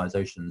as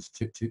organizations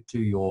to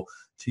your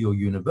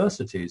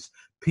universities,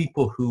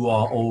 people who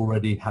are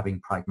already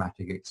having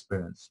pragmatic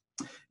experience.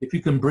 If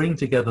you can bring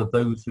together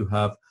those who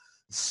have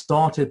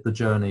started the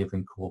journey of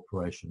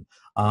incorporation,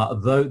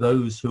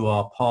 those who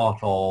are part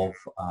of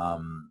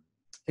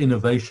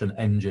innovation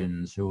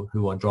engines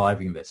who are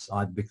driving this,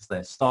 either because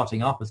they're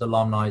starting up as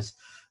alumni,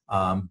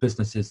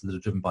 businesses that are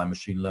driven by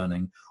machine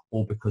learning,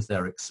 or because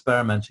they're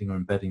experimenting or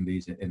embedding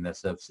these in their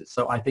services.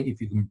 So I think if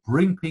you can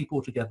bring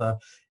people together,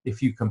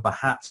 if you can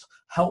perhaps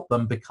help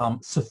them become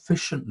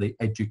sufficiently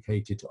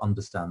educated to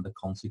understand the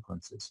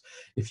consequences,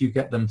 if you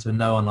get them to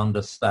know and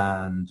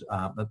understand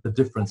the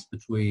difference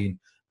between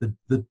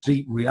the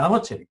deep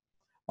reality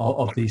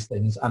of these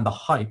things and the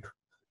hype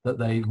that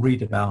they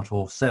read about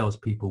or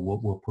salespeople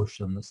will push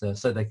them that's there,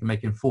 so they can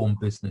make informed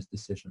business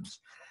decisions.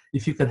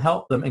 If you can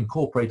help them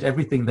incorporate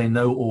everything they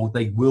know or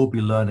they will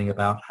be learning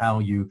about how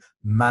you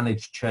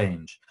manage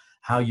change,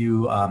 how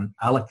you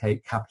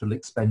allocate capital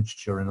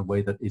expenditure in a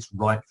way that is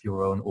right for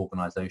your own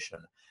organization,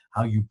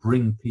 how you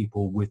bring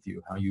people with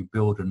you, how you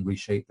build and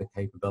reshape the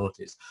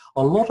capabilities.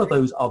 A lot of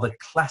those are the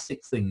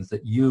classic things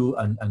that you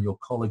and your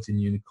colleagues in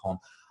Unicom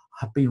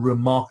have been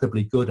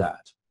remarkably good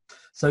at.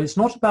 So it's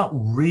not about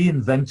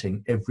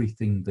reinventing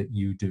everything that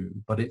you do,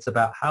 but it's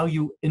about how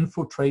you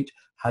infiltrate,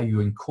 how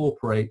you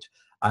incorporate,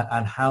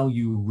 and how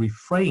you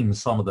reframe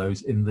some of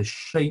those in the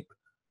shape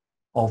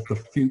of the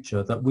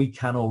future that we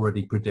can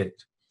already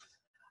predict.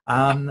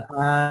 And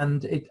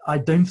I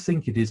don't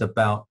think it is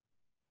about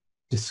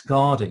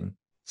discarding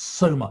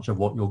so much of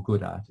what you're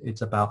good at.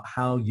 It's about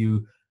how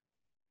you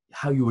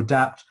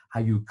adapt,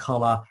 how you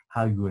color,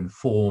 how you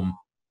inform,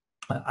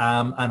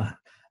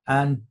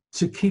 and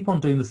to keep on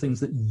doing the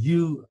things that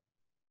you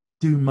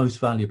do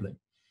most valuably.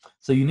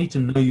 So you need to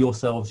know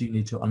yourselves, you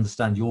need to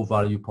understand your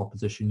value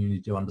proposition, you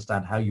need to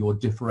understand how you're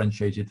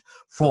differentiated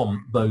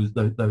from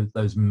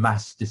those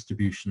mass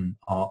distribution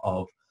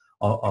of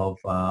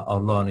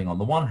learning on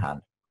the one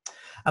hand.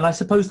 And I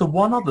suppose the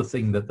one other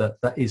thing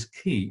that is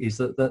key is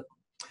that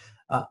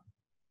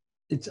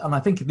and I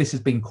think this has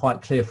been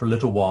quite clear for a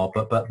little while,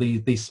 but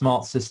these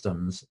smart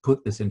systems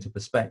put this into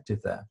perspective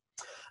there.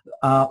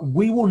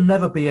 We will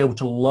never be able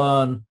to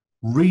learn,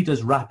 read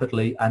as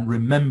rapidly and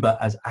remember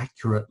as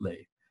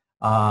accurately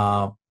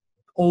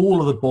all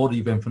of the body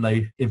of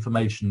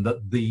information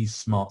that these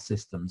smart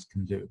systems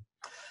can do.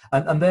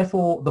 And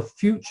therefore, the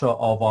future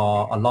of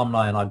our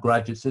alumni and our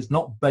graduates is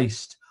not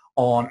based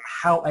on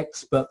how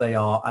expert they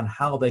are and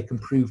how they can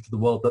prove to the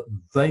world that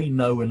they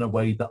know in a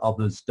way that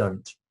others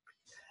don't.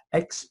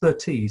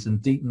 Expertise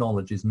and deep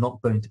knowledge is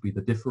not going to be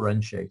the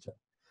differentiator.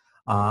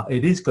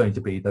 It is going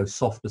to be those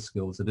softer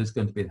skills. It is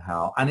going to be the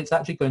how, and it's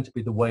actually going to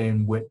be the way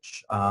in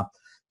which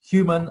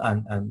human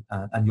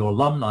and your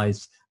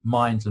alumni's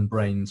minds and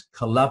brains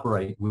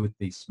collaborate with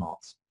these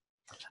smarts.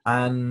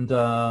 And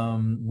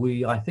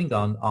we, I think,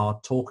 are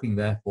talking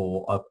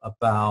therefore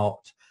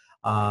about,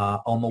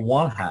 on the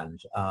one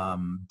hand,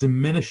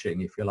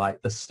 diminishing, if you like,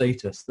 the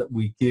status that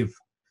we give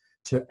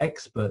to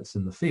experts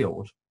in the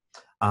field,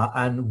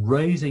 and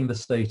raising the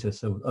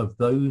status of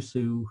those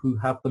who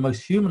have the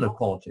most human of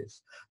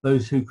qualities,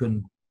 those who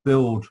can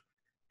build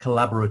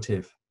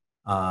collaborative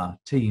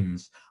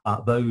teams,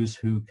 those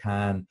who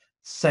can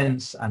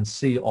sense and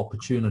see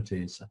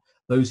opportunities,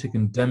 those who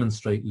can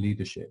demonstrate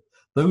leadership,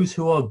 those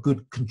who are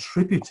good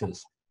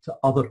contributors to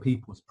other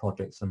people's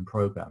projects and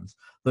programs,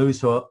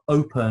 those who are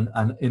open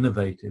and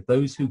innovative,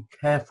 those who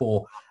care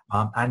for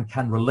and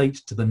can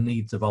relate to the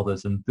needs of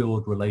others and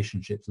build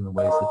relationships in the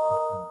ways that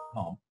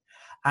can't.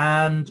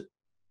 And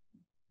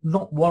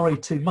not worry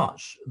too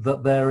much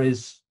that there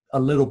is a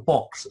little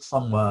box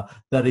somewhere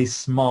that is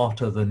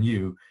smarter than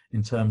you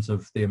in terms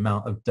of the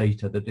amount of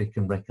data that it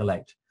can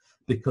recollect,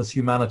 because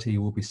humanity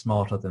will be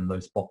smarter than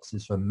those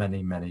boxes for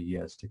many, many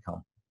years to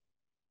come.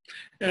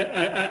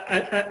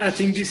 I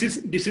think this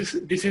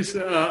is.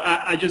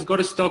 I just got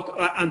to stop,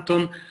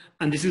 Anton,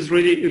 and this is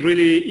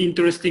really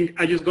interesting.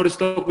 I just got to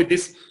stop with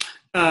this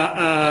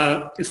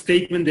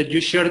statement that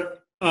you shared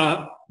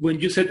when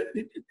you said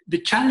the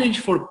challenge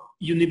for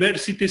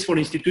universities, for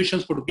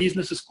institutions, for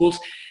business schools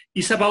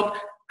is about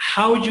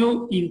how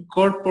you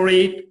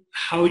incorporate,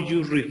 how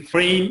you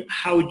reframe,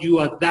 how you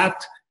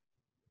adapt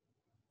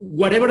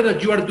whatever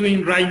that you are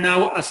doing right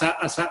now as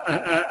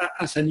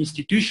an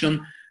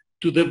institution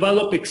to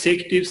develop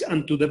executives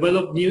and to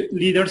develop new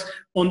leaders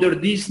under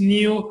these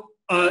new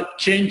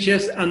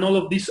changes and all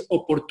of these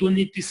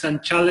opportunities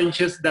and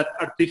challenges that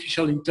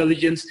artificial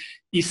intelligence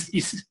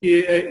is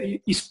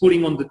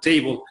putting on the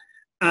table.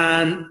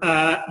 And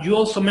you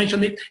also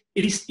mentioned it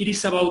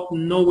is about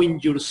knowing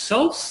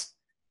yourselves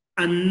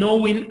and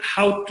knowing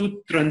how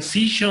to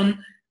transition.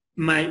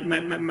 My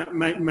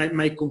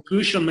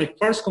conclusion, my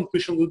first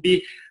conclusion would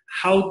be,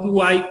 how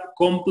do I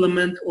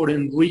complement or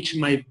enrich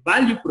my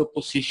value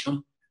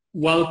proposition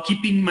while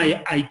keeping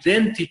my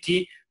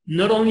identity,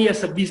 not only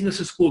as a business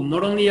school,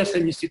 not only as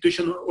an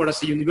institution or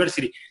as a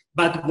university,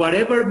 but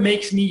whatever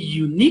makes me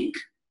unique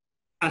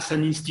as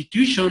an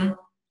institution,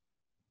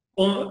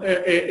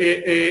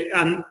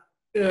 and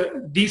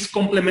this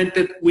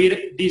complemented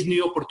with these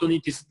new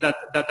opportunities that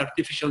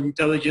artificial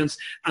intelligence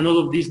and all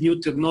of these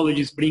new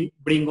technologies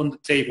bring on the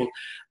table.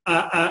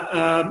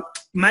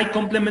 My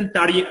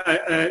complementary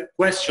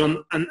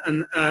question,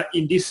 and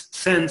in this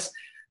sense,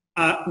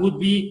 would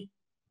be,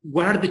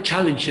 what are the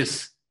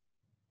challenges,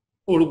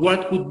 or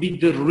what would be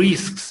the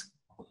risks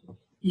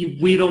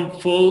if we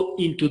don't fall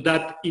into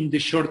that in the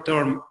short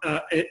term?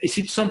 Is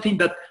it something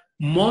that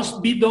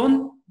must be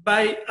done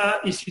by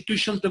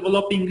institutions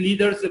developing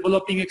leaders,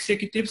 developing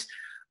executives?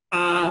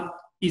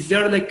 Is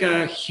there like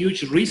a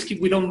huge risk if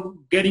we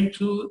don't get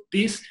into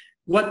this?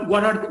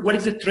 What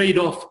is the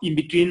trade-off in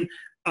between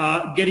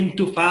getting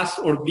too fast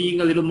or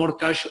being a little more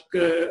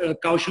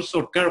cautious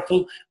or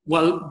careful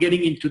while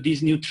getting into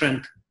this new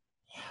trend?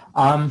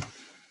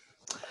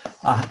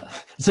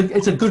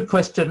 It's a good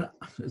question.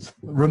 It's a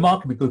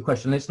remarkably good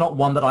question. It's not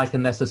one that I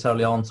can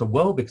necessarily answer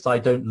well, because I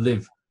don't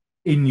live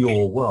in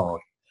your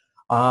world.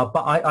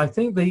 But I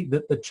think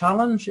the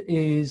challenge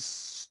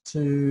is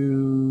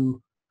to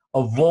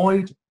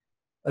avoid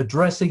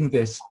addressing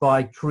this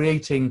by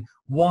creating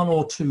one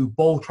or two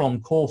bolt-on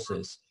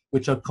courses,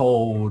 which are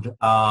called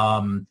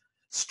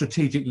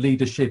strategic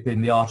leadership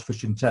in the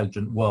artificial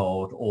intelligence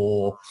world,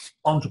 or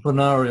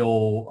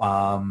entrepreneurial,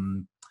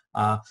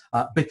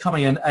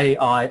 becoming an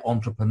AI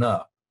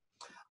entrepreneur,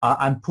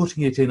 and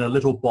putting it in a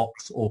little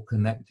box or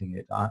connecting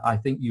it. I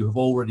think you have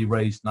already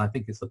raised, and I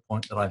think it's the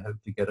point that I hope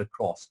to get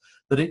across,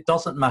 that it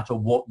doesn't matter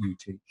what you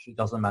teach. It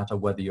doesn't matter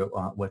whether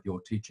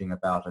you're teaching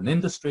about an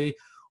industry,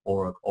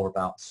 or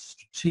about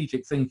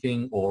strategic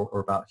thinking, or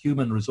about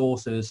human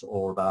resources,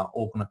 or about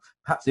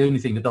perhaps the only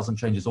thing that doesn't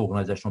change is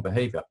organizational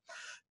behavior.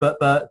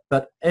 But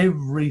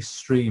every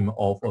stream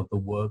of the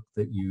work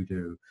that you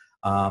do,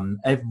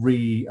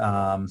 every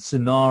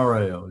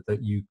scenario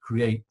that you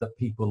create that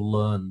people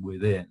learn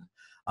within,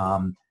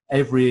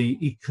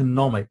 every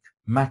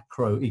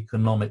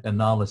macroeconomic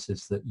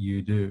analysis that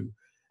you do,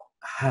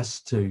 has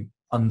to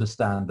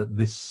understand that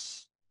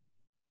this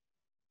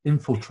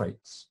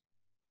infiltrates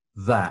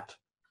that.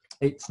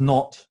 It's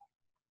not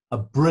a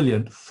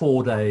brilliant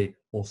 4-day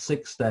or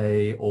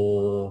 6-day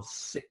or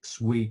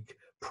 6-week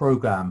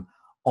program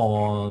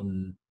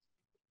on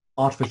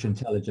artificial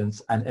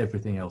intelligence and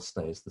everything else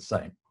stays the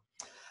same.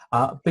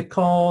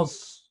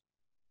 Because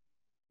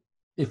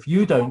if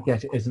you don't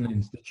get it as an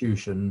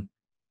institution,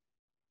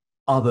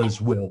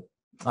 others will.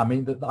 I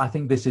mean, I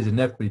think this is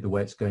inevitably the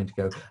way it's going to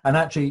go. And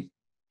actually,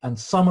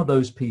 some of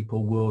those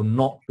people will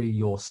not be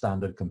your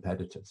standard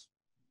competitors.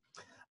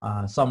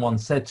 Someone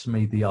said to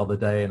me the other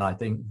day, and I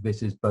think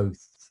this is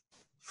both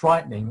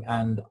frightening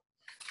and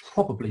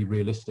probably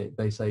realistic.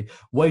 They say,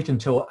 wait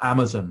until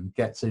Amazon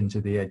gets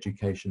into the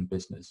education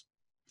business.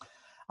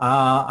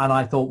 And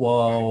I thought,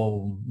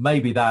 well,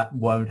 maybe that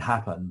won't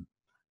happen.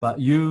 But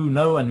you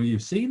know, and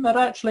you've seen that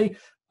actually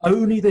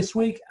only this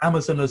week,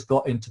 Amazon has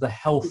got into the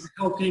health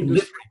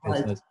delivery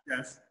business.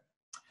 Yes.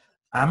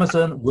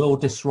 Amazon will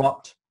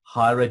disrupt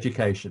higher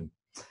education.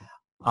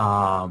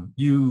 And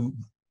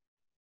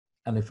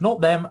if not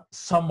them,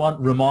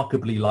 someone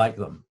remarkably like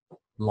them,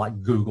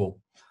 like Google.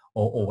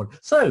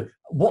 So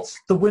what's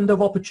the window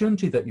of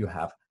opportunity that you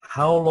have?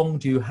 How long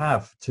do you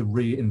have to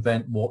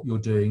reinvent what you're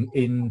doing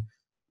in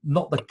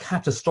not the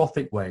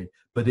catastrophic way,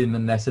 but in the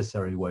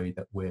necessary way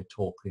that we're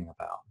talking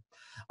about?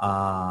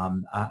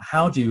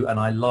 How do you, and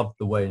I love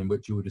the way in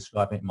which you were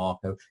describing it,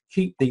 Marco,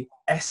 keep the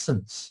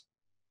essence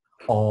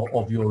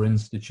of your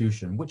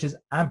institution, which is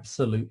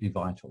absolutely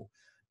vital.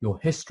 Your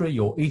history,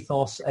 your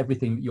ethos,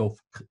 everything that your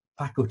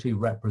faculty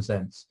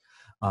represents,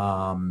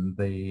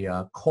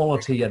 the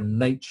quality and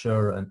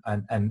nature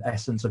and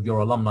essence of your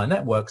alumni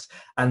networks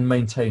and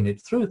maintain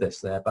it through this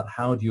there, but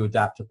how do you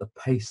adapt at the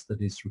pace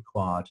that is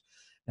required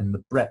and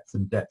the breadth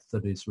and depth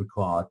that is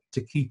required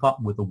to keep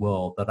up with the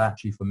world that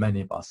actually for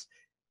many of us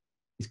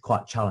is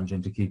quite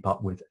challenging to keep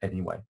up with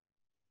anyway.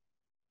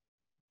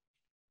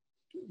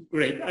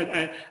 Great.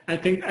 I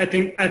think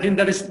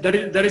that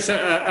is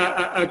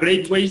a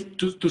great way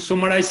to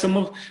summarize some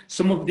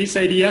of these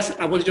ideas.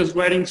 I was just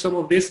writing some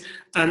of this,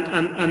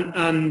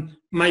 and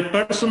my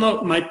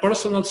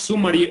personal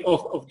summary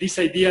of these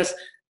ideas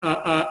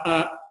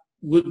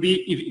would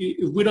be: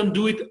 if we don't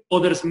do it,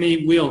 others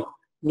will.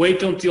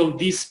 Wait until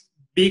these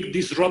big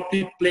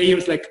disruptive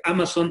players like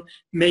Amazon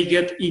may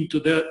get into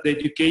the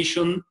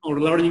education or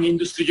learning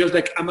industry, just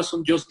like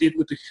Amazon just did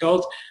with the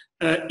health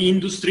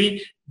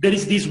industry. There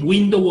is this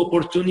window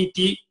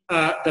opportunity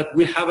that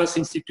we have as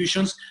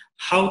institutions,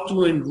 how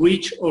to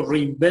enrich or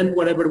reinvent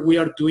whatever we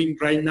are doing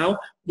right now,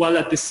 while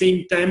at the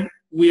same time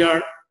we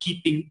are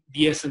keeping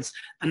the essence.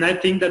 And I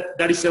think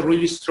that is a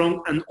really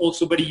strong and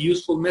also very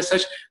useful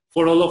message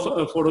for all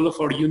of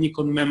our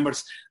Unicorn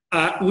members.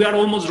 We are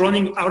almost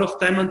running out of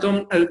time,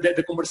 Anton.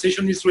 The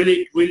conversation is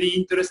really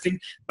interesting.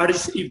 But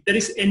if there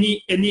is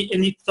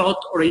any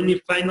thought or any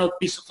final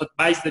piece of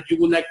advice that you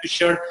would like to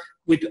share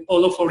with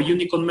all of our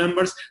Unicorn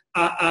members,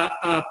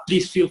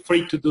 please feel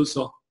free to do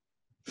so.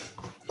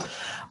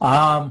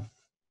 I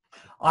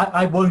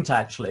won't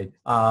actually,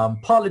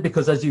 partly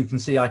because, as you can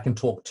see, I can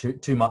talk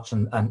too much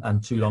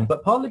and too long,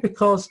 but partly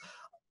because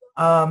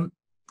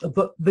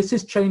but this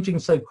is changing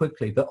so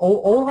quickly that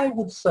all I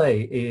would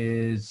say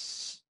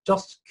is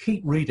just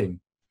keep reading.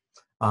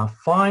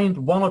 Find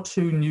one or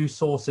two news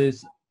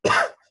sources,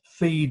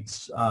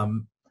 feeds,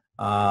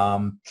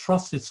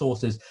 trusted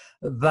sources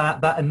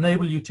that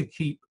enable you to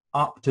keep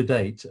up to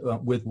date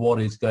with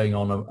what is going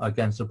on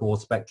against a broad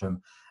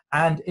spectrum.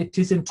 And it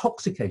is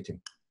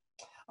intoxicating.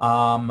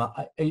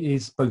 It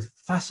is both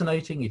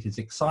fascinating, it is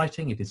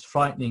exciting, it is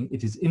frightening,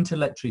 it is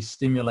intellectually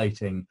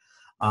stimulating.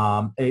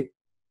 It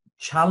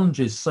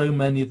challenges so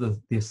many of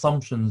the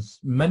assumptions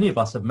many of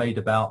us have made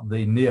about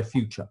the near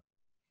future.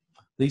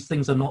 These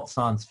things are not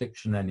science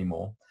fiction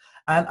anymore.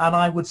 And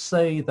I would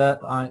say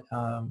that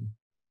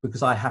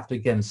because I have to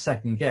again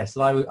second guess,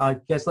 that I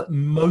guess that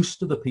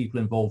most of the people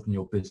involved in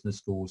your business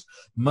schools,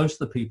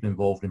 most of the people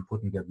involved in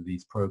putting together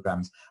these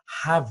programs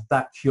have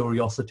that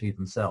curiosity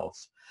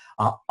themselves,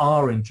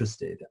 are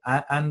interested,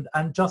 and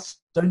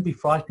just don't be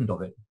frightened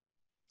of it.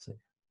 So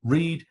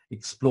read,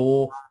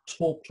 explore,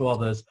 talk to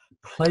others,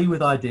 play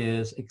with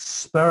ideas,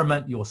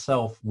 experiment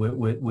yourself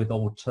with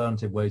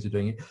alternative ways of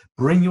doing it.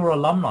 Bring your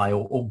alumni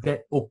or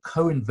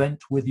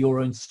co-invent with your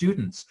own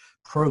students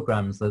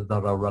programs that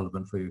are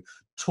relevant for you.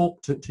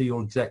 Talk to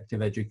your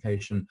executive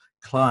education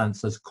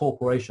clients as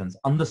corporations.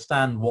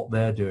 Understand what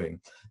they're doing.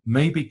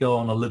 Maybe go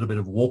on a little bit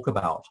of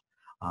walkabout.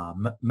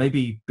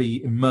 Maybe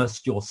be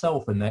immersed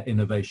yourself in their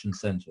innovation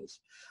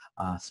centers.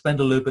 Spend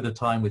a little bit of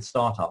time with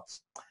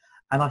startups.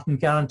 And I can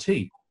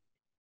guarantee,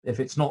 if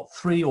it's not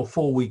 3 or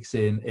 4 weeks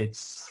in,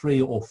 it's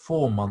 3 or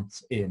 4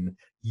 months in,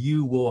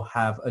 you will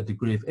have a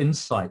degree of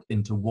insight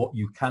into what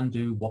you can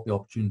do, what the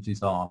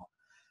opportunities are.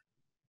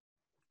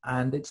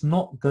 And it's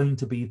not going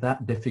to be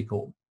that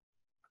difficult.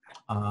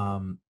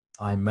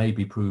 I may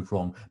be proved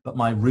wrong, but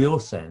my real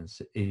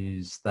sense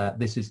is that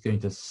this is going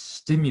to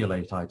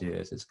stimulate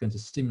ideas. It's going to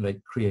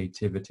stimulate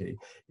creativity.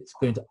 It's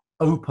going to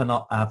open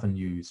up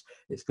avenues.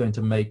 It's going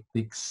to make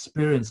the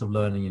experience of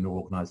learning in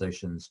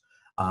organizations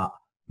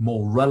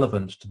more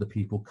relevant to the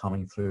people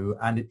coming through.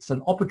 And it's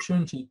an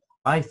opportunity,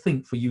 I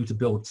think, for you to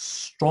build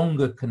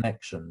stronger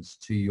connections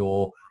to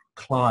your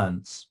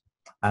clients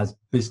as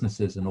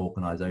businesses and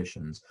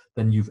organizations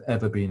than you've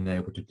ever been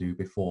able to do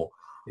before,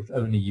 if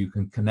only you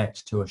can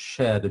connect to a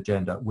shared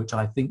agenda, which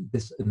I think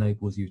this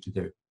enables you to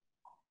do.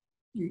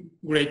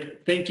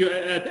 Great, thank you.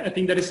 I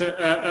think that is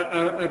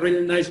a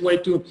really nice way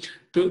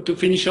to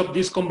finish up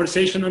this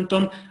conversation,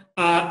 Anton.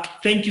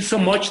 Thank you so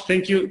much.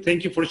 Thank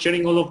you for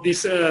sharing all of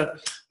these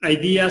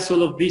ideas,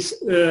 all of these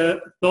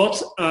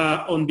thoughts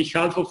on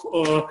behalf of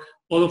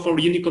all of our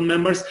Unicorn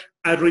members.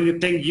 I really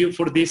thank you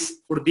for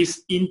this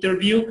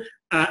interview.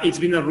 It's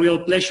been a real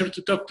pleasure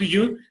to talk to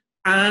you.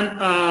 And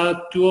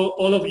to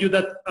all of you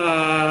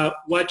that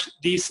watch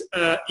this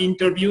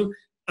interview,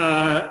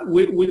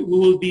 we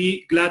will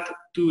be glad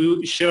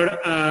to share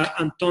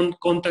Anton's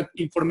contact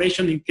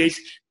information in case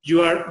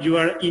you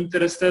are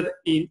interested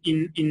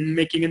in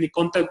making any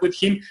contact with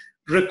him.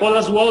 Recall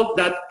as well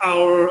that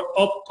our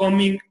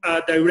upcoming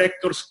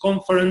directors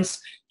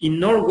conference in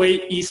Norway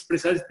is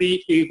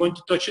precisely going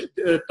to touch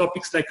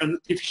topics like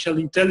artificial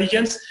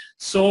intelligence.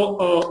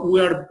 So we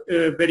are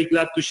very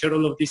glad to share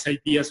all of these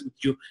ideas with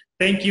you.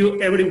 Thank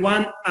you,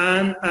 everyone,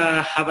 and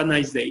have a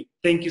nice day.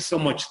 Thank you so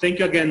much. Thank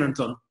you again,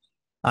 Anton.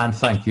 And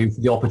thank you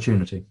for the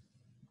opportunity.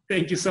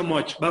 Thank you so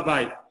much.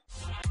 Bye-bye.